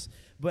 years.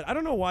 But I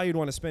don't know why you'd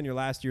want to spend your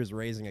last years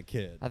raising a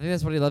kid. I think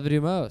that's what he loved to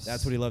do most.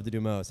 That's what he loved to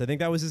do most. I think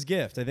that was his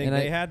gift. I think And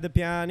they had the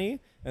piani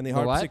and the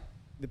what?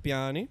 the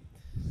piano,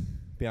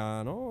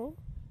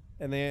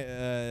 and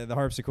the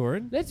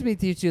harpsichord. Let me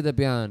teach you the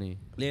piano.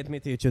 Let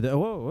me teach you the.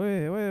 Whoa,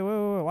 wait.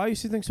 Why are you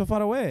sitting so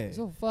far away?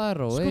 So far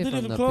away Scoot a from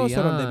little the closer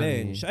piano. on the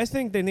bench. I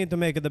think they need to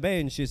make the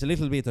bench is a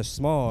little bit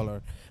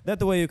smaller.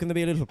 That way you can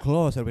be a little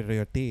closer with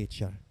your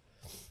teacher.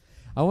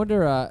 I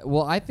wonder.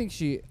 I think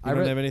she. You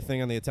don't have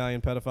anything on the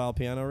Italian pedophile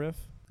piano riff?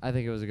 I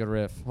think it was a good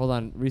riff. Hold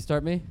on,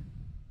 restart me.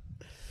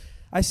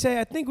 I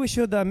think we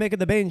should make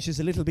the benches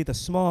a little bit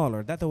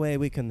smaller. That way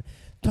we can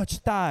touch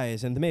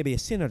thighs and maybe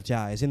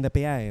synergize in the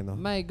piano.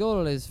 My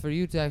goal is for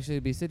you to actually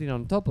be sitting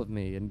on top of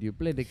me and you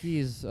play the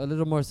keys a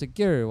little more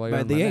secure while you're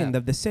By on the my end lap.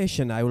 of the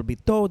session, I will be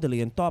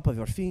totally on top of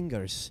your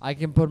fingers. I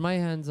can put my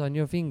hands on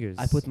your fingers.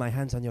 I put my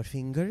hands on your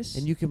fingers.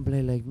 and you can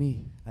play like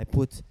me. I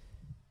put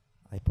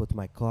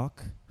my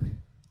cock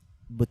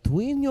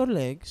between your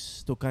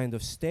legs to kind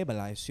of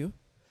stabilize you.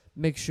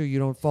 Make sure you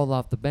don't fall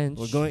off the bench.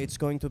 It's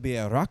going to be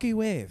a rocky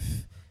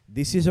wave.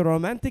 This is a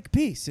romantic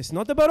piece. It's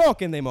not a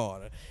baroque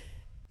anymore.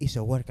 It's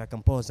a work I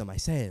composed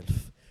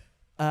myself.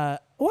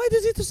 Why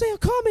does it say a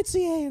comma at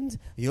the end?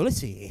 You'll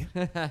see.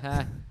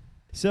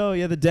 So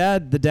yeah, the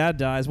dad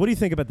dies. What do you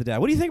think about the dad?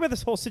 What do you think about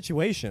this whole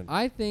situation?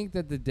 I think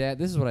that the dad.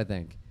 This is what I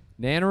think.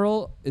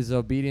 Nannerl is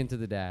obedient to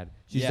the dad.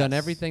 She's done Yes.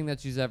 everything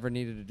that she's ever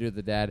needed to do to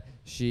the dad.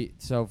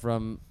 So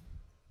from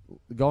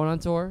going on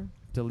tour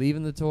to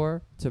leaving the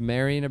tour to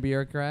marrying a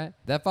bureaucrat,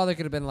 that father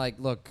could have been like,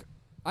 "Look,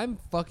 I'm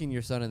fucking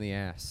your son in the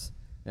ass,"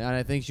 and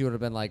I think she would have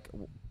been like,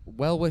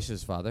 "Well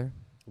wishes, father.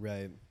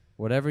 Right.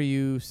 Whatever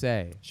you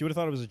say. She would have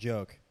thought it was a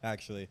joke,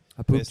 actually.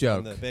 A poop based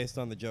on joke. based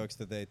on the jokes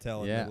that they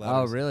tell. Yeah. In the Oh,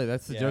 letters. really?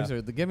 That's the Yeah.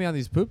 jokes. Get me on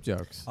these poop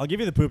jokes. I'll give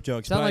you the poop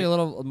jokes. Sound but like a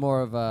little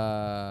more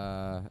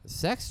of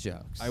sex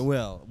jokes. I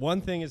will. One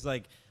thing is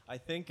like, I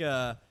think,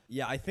 I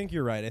think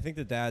you're right. I think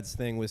the dad's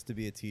thing was to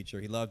be a teacher.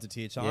 He loved to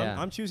teach. So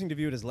Yeah. I'm choosing to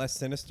view it as less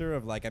sinister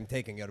of like, I'm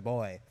taking your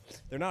boy.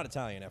 They're not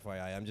Italian,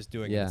 FYI. I'm just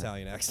doing Yeah. an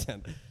Italian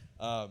accent.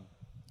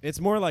 It's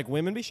more like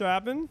women be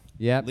shopping,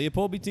 Yep.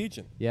 Leopold be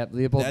teaching. Yep.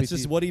 Leopold. That's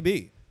just what he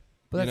be.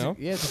 But you that's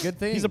know? yeah, it's a good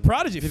thing. He's a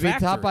prodigy To be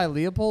taught factory. by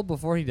Leopold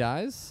before he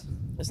dies.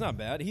 It's not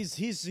bad.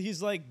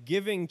 He's like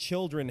giving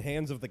children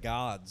hands of the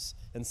gods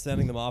and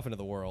sending them off into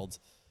the world.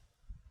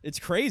 It's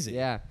crazy.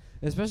 Yeah.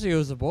 Especially if it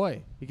was a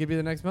boy. He could be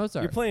the next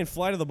Mozart. You're playing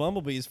Flight of the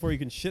Bumblebees before you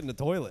can shit in the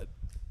toilet.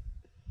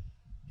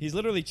 He's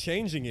literally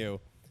changing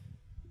you.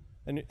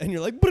 And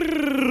you're like,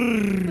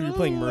 brrrr, you're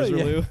playing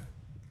Mercerloo.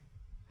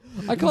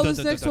 I call this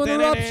next one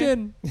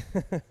Eruption.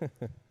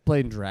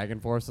 Playing Dragon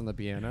Force on the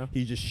piano.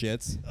 He just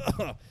shits.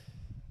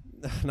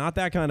 Not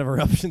that kind of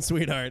eruption,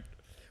 sweetheart.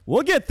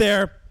 We'll get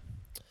there.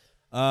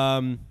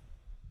 All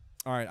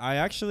right. I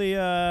actually,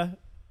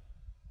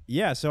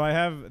 so I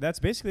have, that's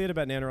basically it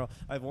about Nannerl.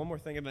 I have one more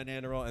thing about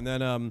Nannerl, and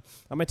then I'm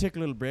going to take a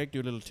little break, do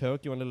a little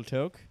toke. You want a little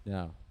toke?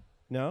 No.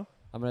 No?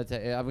 I'm gonna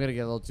get a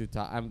little too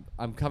tired.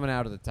 I'm coming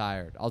out of the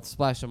tired. I'll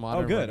splash some water.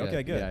 Oh, and good. we're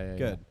Okay, good. Yeah,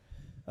 good.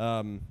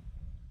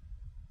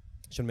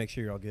 Just want to make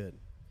sure you're all good.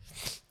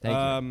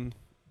 Thank you.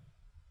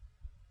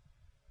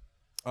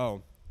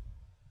 Oh.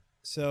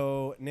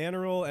 So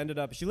Nannerl ended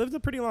up. She lived a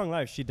pretty long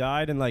life. She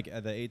died in like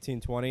the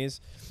 1820s.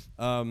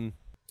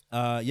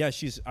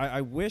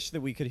 I wish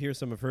that we could hear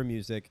some of her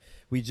music.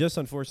 We just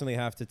unfortunately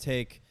have to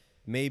take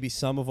maybe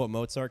some of what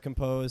Mozart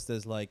composed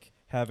as like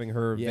having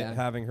her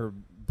having her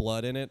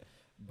blood in it,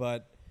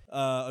 but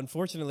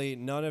unfortunately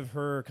none of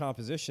her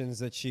compositions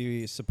that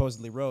she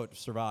supposedly wrote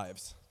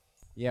survives.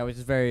 Yeah, which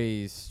is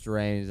very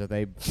strange that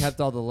they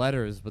kept all the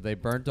letters, but they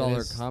burnt all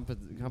her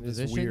compositions.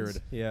 It's weird.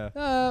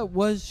 Yeah.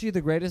 Was she the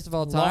greatest of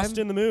all time? Lost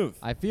in the move.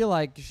 I feel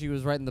like she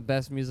was writing the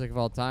best music of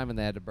all time, and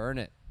they had to burn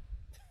it.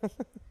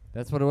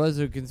 That's what it was,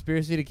 a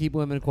conspiracy to keep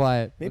women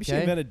quiet. Maybe she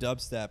okay? invented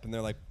dubstep, and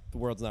they're like, the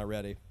world's not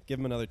ready. Give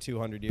them another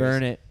 200 years.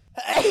 Burn it.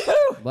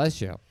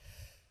 Bless you.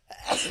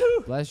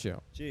 Bless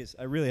you. Jeez,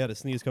 I really had a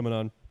sneeze coming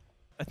on.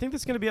 I think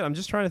that's going to be it. I'm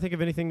just trying to think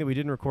of anything that we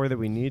didn't record that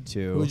we need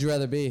to. Who would you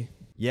rather be?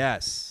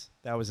 Yes,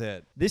 that was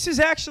it. This is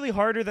actually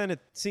harder than it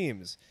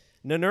seems.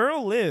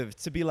 Nannerl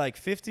lived to be like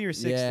 50 or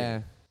 60.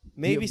 Yeah.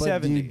 Maybe but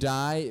 70. Do you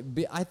die?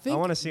 I think. I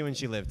want to see when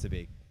she lived to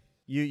be.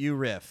 You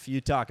riff. You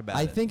talk about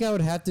I it. think I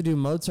would have to do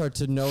Mozart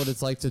to know what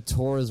it's like to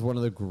tour as one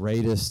of the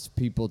greatest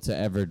people to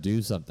ever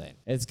do something.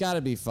 It's got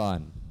to be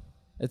fun.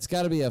 It's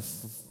got to be a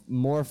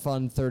more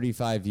fun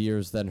 35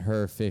 years than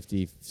her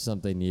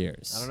 50-something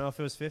years. I don't know if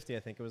it was 50. I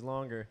think it was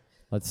longer.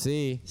 Let's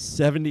see.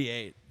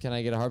 78. Can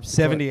I get a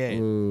harpsichord? 78.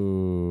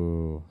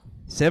 Ooh.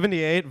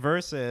 78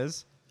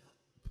 versus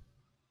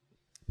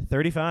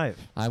 35.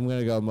 I'm going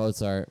to go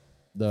Mozart.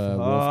 The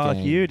Fuck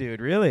Wolfgang. you, dude.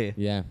 Really?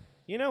 Yeah.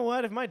 You know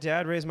what? If my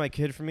dad raised my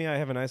kid for me, I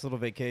have a nice little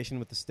vacation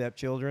with the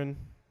stepchildren.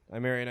 I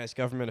marry a nice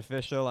government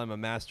official. I'm a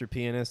master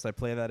pianist. I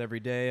play that every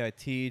day. I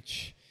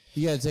teach.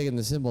 You got to take in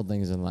the simple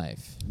things in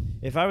life.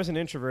 If I was an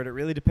introvert, it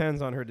really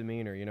depends on her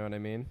demeanor. You know what I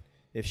mean?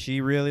 If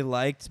she really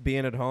liked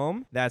being at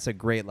home, that's a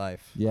great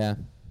life. Yeah.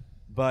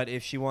 But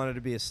if she wanted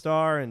to be a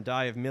star and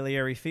die of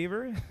miliary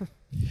fever,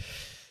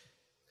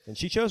 then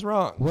she chose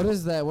wrong. What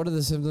is that? What are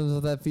the symptoms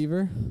of that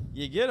fever?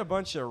 You get a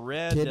bunch of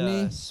red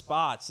Kidney?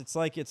 spots. It's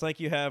like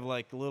you have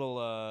like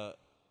little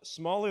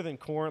smaller than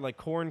corn, like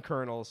corn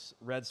kernels,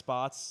 red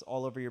spots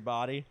all over your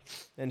body,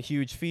 and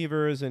huge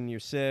fevers, and you're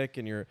sick,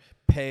 and you're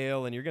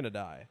pale, and you're gonna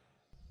die.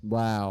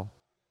 Wow.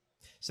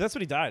 So that's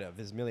what he died of,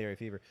 his miliary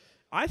fever.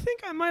 I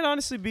think I might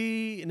honestly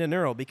be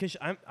Nannerl because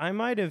I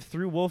might have,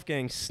 through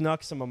Wolfgang,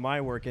 snuck some of my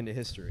work into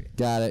history.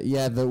 Got it.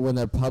 Yeah, when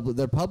they're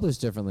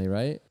published differently,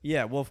 right?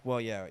 Yeah,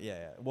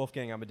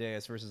 Wolfgang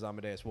Amadeus versus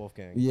Amadeus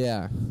Wolfgang.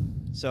 Yeah.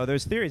 So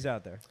there's theories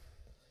out there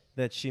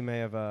that she may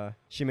have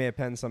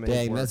penned some of his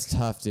Dang, work. that's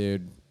tough,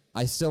 dude.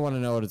 I still want to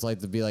know what it's like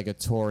to be like a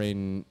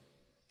touring.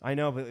 I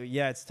know, but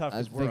yeah, it's tough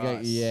because we're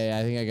us.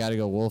 I think I got to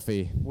go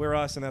Wolfie. We're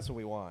us, and that's what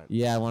we want.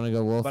 Yeah, I want to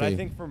go Wolfie. But I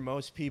think for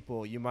most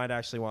people, you might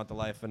actually want the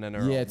life of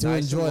Nannerl. Yeah, to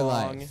Nice and enjoy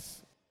long.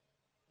 life.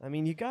 I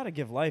mean, you got to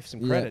give life some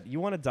Yeah. credit. You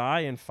want to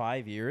die in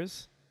 5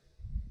 years,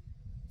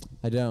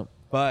 I don't.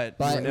 but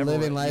you were never,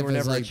 living life you were is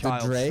never like a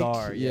child the Drake.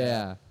 star.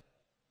 Yeah.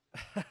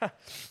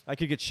 I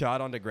could get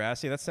shot on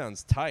Degrassi. That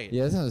sounds tight.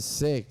 Yeah, that sounds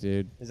sick,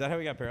 dude. Is that how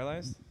he got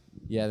paralyzed?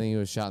 Yeah, I think he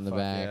was shot in the Fuck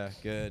back. yeah,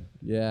 good.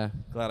 Yeah.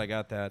 Glad I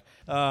got that.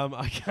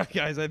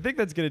 Guys, I think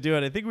that's going to do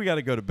it. I think we got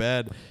to go to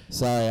bed.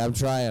 Sorry, I'm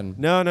trying.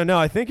 No.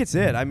 I think it's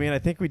it. I mean, I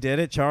think we did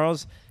it.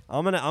 Charles,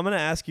 I'm gonna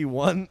ask you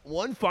one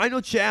final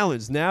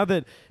challenge. Now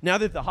that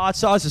the hot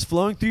sauce is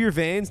flowing through your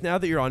veins, now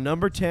that you're on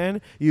number 10,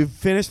 you've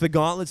finished the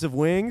gauntlets of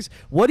wings.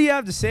 What do you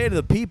have to say to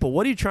the people?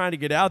 What are you trying to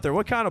get out there?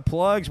 What kind of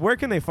plugs? Where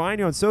can they find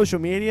you on social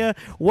media?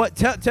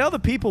 Tell the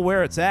people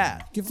where it's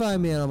at. You can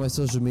find me on all my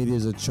social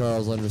medias at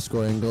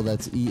Charles_Engle.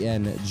 That's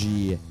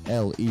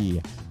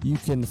ENGLE. You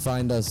can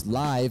find us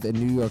live in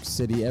New York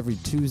City every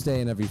Tuesday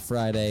and every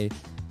Friday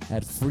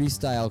at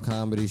Freestyle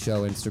Comedy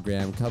Show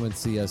Instagram. Come and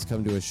see us.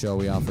 Come to a show.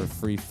 We offer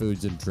free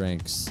foods and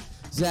drinks.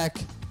 Zach,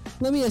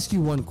 let me ask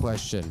you one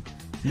question.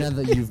 Now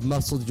that you've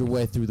muscled your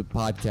way through the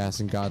podcast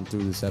and gotten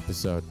through this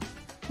episode,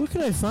 where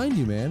can I find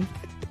you, man?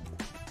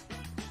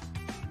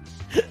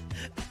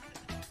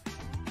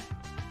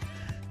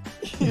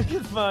 You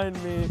can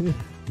find me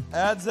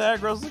at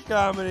Zach Russell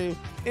Comedy,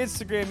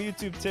 Instagram,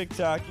 YouTube,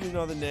 TikTok. You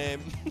know the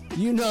name.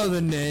 You know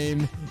the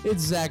name.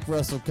 It's Zach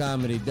Russell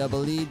Comedy.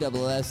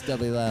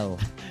 EESSLL.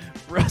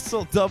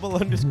 Russell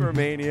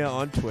 _Mania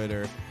on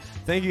Twitter.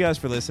 Thank you guys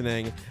for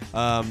listening.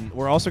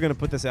 We're also going to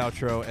put this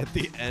outro at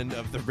the end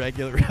of the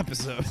regular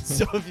episode.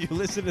 So if you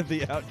listen to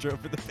the outro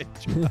for the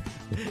Patreon,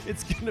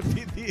 it's going to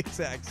be the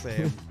exact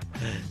same.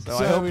 So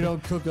I hope we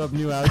don't cook up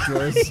new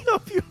outros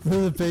for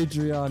the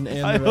Patreon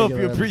and I the hope you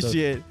regular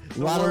appreciate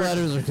episode. A lot of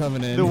letters are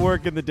coming in. the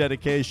work and the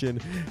dedication.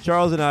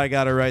 Charles and I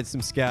got to write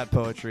some scat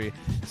poetry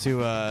to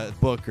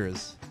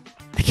bookers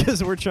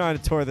because we're trying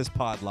to tour this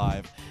pod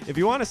live. If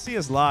you want to see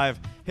us live,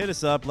 hit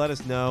us up. Let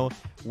us know.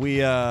 We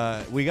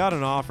got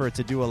an offer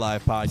to do a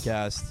live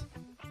podcast.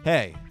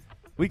 Hey,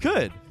 we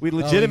could. We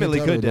legitimately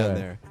totally could do down it.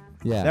 there.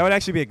 Yeah. That would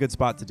actually be a good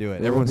spot to do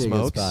it. It Everyone would be a good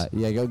smokes. spot.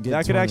 Yeah, go get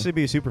That could 20. actually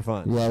be super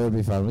fun. Yeah, it would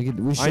be fun.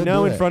 We should I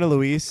know do in it. front of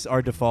Luis,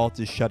 our default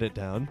is shut it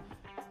down.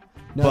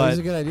 No, but it's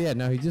a good idea.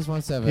 No, he just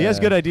wants to have He has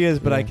good ideas,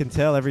 but I yeah. can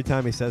tell every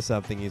time he says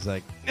something, he's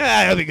like,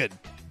 it'll be good.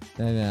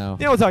 I know.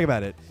 Yeah, we'll talk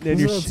about it. And It's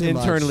a you're little too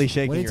internally much.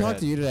 shaking When he your talked head.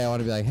 to you today, I want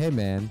to be like, hey,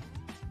 man,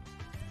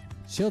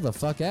 chill the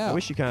fuck out. I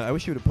wish you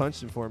would have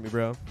punched him for me,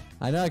 bro.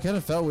 I know. I kind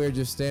of felt weird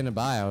just standing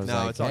by. I was No,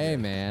 like, it's all hey,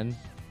 good. man,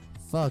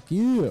 fuck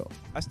you.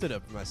 I stood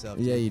up for myself.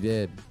 Yeah, you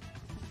did.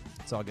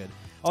 It's all good.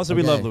 Also,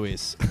 we Okay. love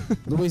Luis.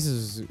 Luis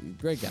is a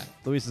great guy.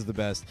 Luis is the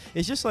best.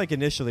 It's just like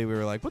initially we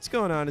were like, what's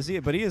going on?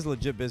 But he is a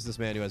legit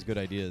businessman who has good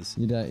ideas.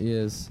 He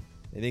is.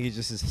 I think he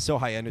just is so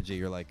high energy.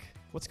 You're like,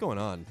 what's going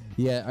on?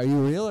 Yeah, are you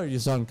real or are you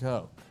just on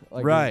coke?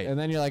 Like, Right. And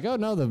then you're like, oh,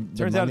 no, the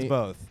Turns out money- it's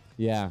both.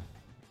 Yeah.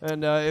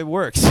 And it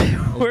works.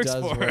 It works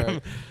does for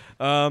work.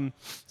 him.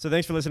 So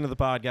thanks for listening to the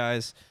pod,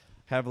 guys.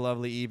 Have a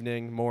lovely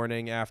evening,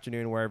 morning,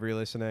 afternoon, wherever you're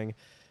listening.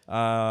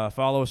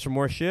 Follow us for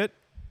more shit.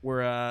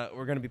 We're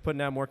going to be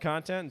putting out more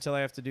content until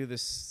I have to do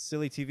this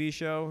silly TV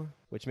show,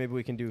 which maybe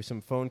we can do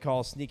some phone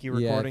call sneaky Yeah, I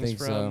recordings think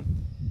from. so.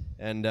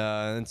 And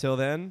until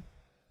then,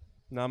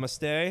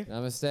 namaste.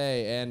 Namaste.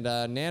 And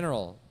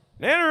Nannerl.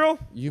 Nannerl.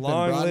 You've been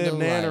Long brought live into the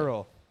light.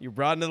 Nannerl. You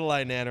brought into the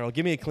light, Nannerl.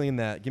 Give me a clean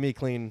that. Give me a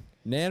clean.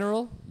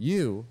 Nannerl,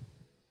 you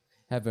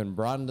have been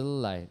brought into the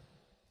light.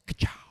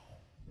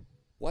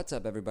 What's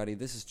up, everybody?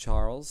 This is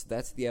Charles.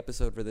 That's the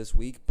episode for this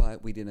week,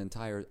 but we did an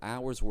entire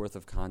hour's worth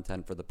of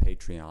content for the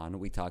Patreon.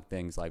 We talked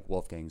things like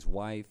Wolfgang's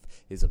wife,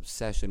 his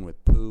obsession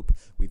with poop.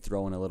 We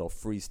throw in a little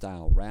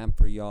freestyle rap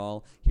for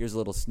y'all. Here's a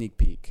little sneak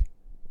peek.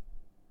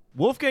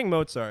 Wolfgang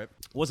Mozart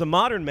was a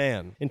modern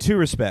man in two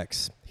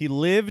respects. He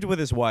lived with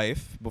his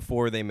wife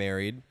before they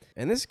married,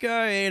 and this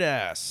guy ate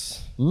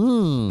ass.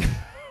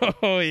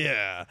 Oh,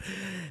 yeah.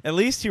 At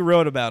least he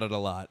wrote about it a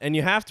lot. And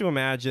you have to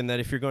imagine that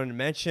if you're going to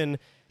mention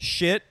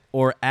shit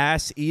or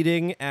ass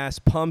eating, ass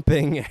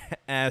pumping,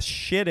 ass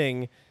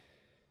shitting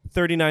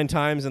 39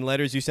 times in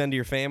letters you send to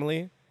your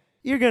family,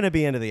 you're going to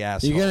be into the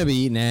asshole. You're going to be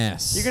eating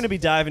ass. You're going to be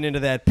diving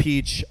into that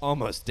peach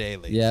almost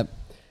daily. Yep.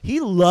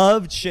 He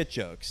loved shit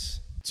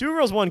jokes. Two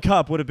Girls, One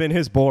Cup would have been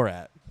his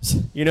Borat.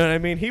 You know what I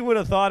mean? He would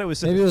have thought it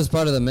was... Maybe it was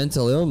part of the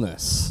mental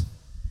illness.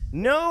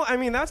 No, I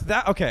mean, that's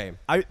that. Okay.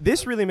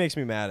 This really makes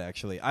me mad,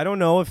 actually. I don't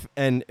know if,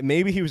 and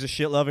maybe he was a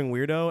shit-loving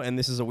weirdo, and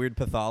this is a weird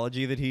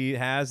pathology that he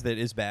has that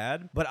is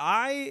bad. But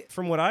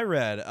from what I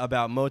read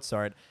about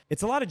Mozart,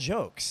 it's a lot of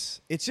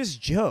jokes. It's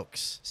just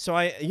jokes. So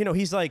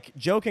he's like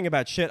joking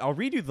about shit. I'll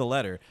read you the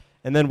letter,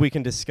 and then we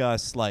can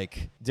discuss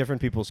like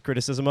different people's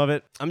criticism of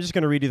it. I'm just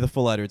going to read you the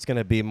full letter. It's going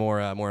to be more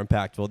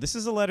impactful. This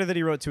is a letter that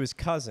he wrote to his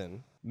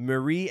cousin,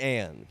 Marie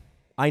Anne.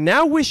 I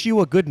now wish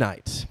you a good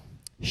night.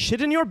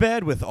 Shit in your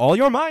bed with all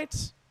your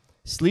might.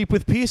 Sleep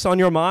with peace on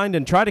your mind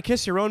and try to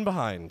kiss your own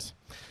behind.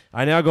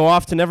 I now go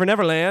off to Never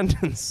Never Land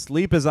and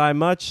sleep as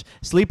much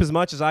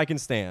as I can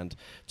stand.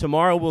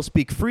 Tomorrow we'll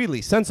speak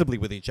freely, sensibly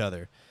with each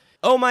other.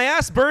 Oh, my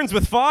ass burns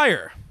with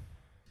fire.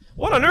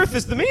 What on earth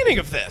is the meaning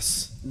of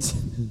this?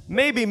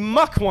 Maybe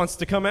Muck wants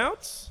to come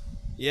out?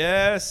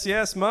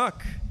 Yes,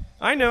 Muck.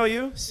 I know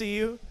you, see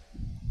you,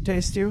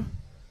 taste you.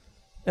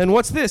 And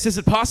what's this? Is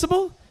it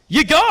possible?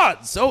 Ye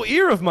gods! Oh,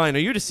 ear of mine, are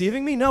you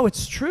deceiving me? No,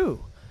 it's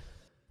true.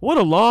 What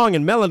a long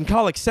and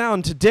melancholic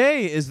sound.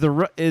 Today is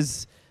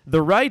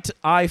the right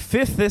I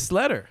fifth this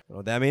letter. You know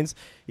what that means?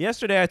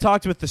 Yesterday I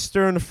talked with the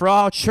stern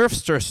Frau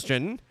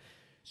Schurfstursten.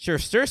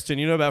 Schurfstursten,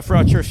 you know about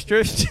Frau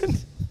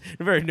Schurfstursten?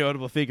 a very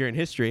notable figure in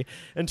history.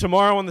 And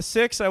tomorrow on the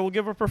 6th, I will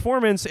give a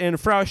performance in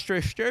Frau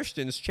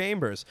Stursten's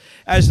chambers,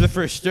 as the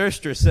First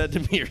Sturster said to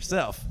me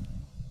herself.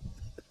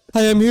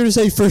 Hi, I'm here to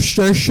say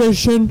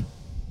frustration.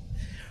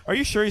 Are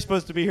you sure he's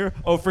supposed to be here?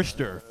 Oh, for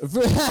sure.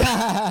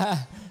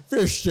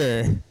 For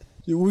sure.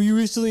 Were you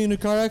recently in a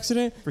car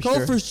accident? Call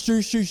sure. for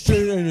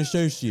Sturster and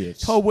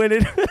Associates. Call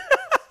Winnet.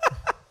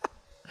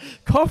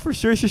 Call for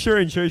sure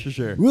and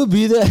sure. We'll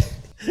be there.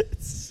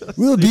 So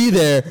We'll be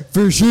there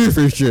for sure.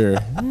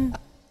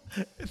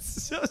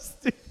 It's so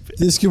stupid.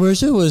 This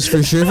commercial was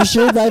for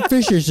sure by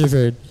Fisher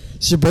Shepherd.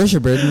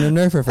 Suburban and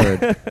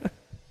Nerford.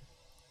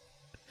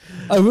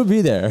 I will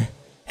be there.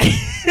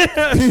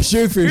 For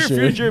sure. For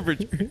sure.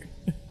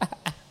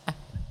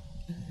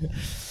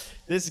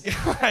 This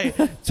guy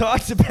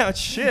talks about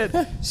shit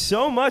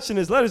so much in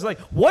his letters. Like,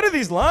 what are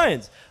these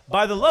lines?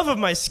 By the love of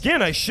my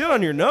skin, I shit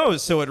on your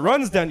nose so it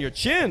runs down your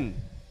chin.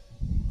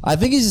 I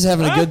think he's just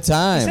having a good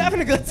time. He's having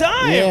a good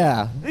time.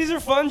 Yeah. These are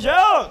fun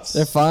jokes.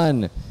 They're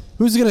fun.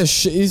 Who's gonna?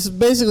 He's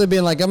basically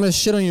being like, "I'm gonna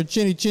shit on your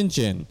chinny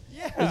chin."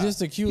 Yeah. It's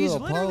just a cute He's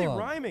little literally poem.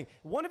 rhyming.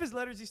 One of his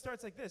letters, he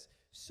starts like this.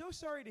 So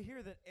sorry to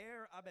hear that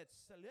Air Abet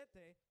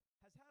Salete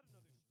has had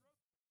another...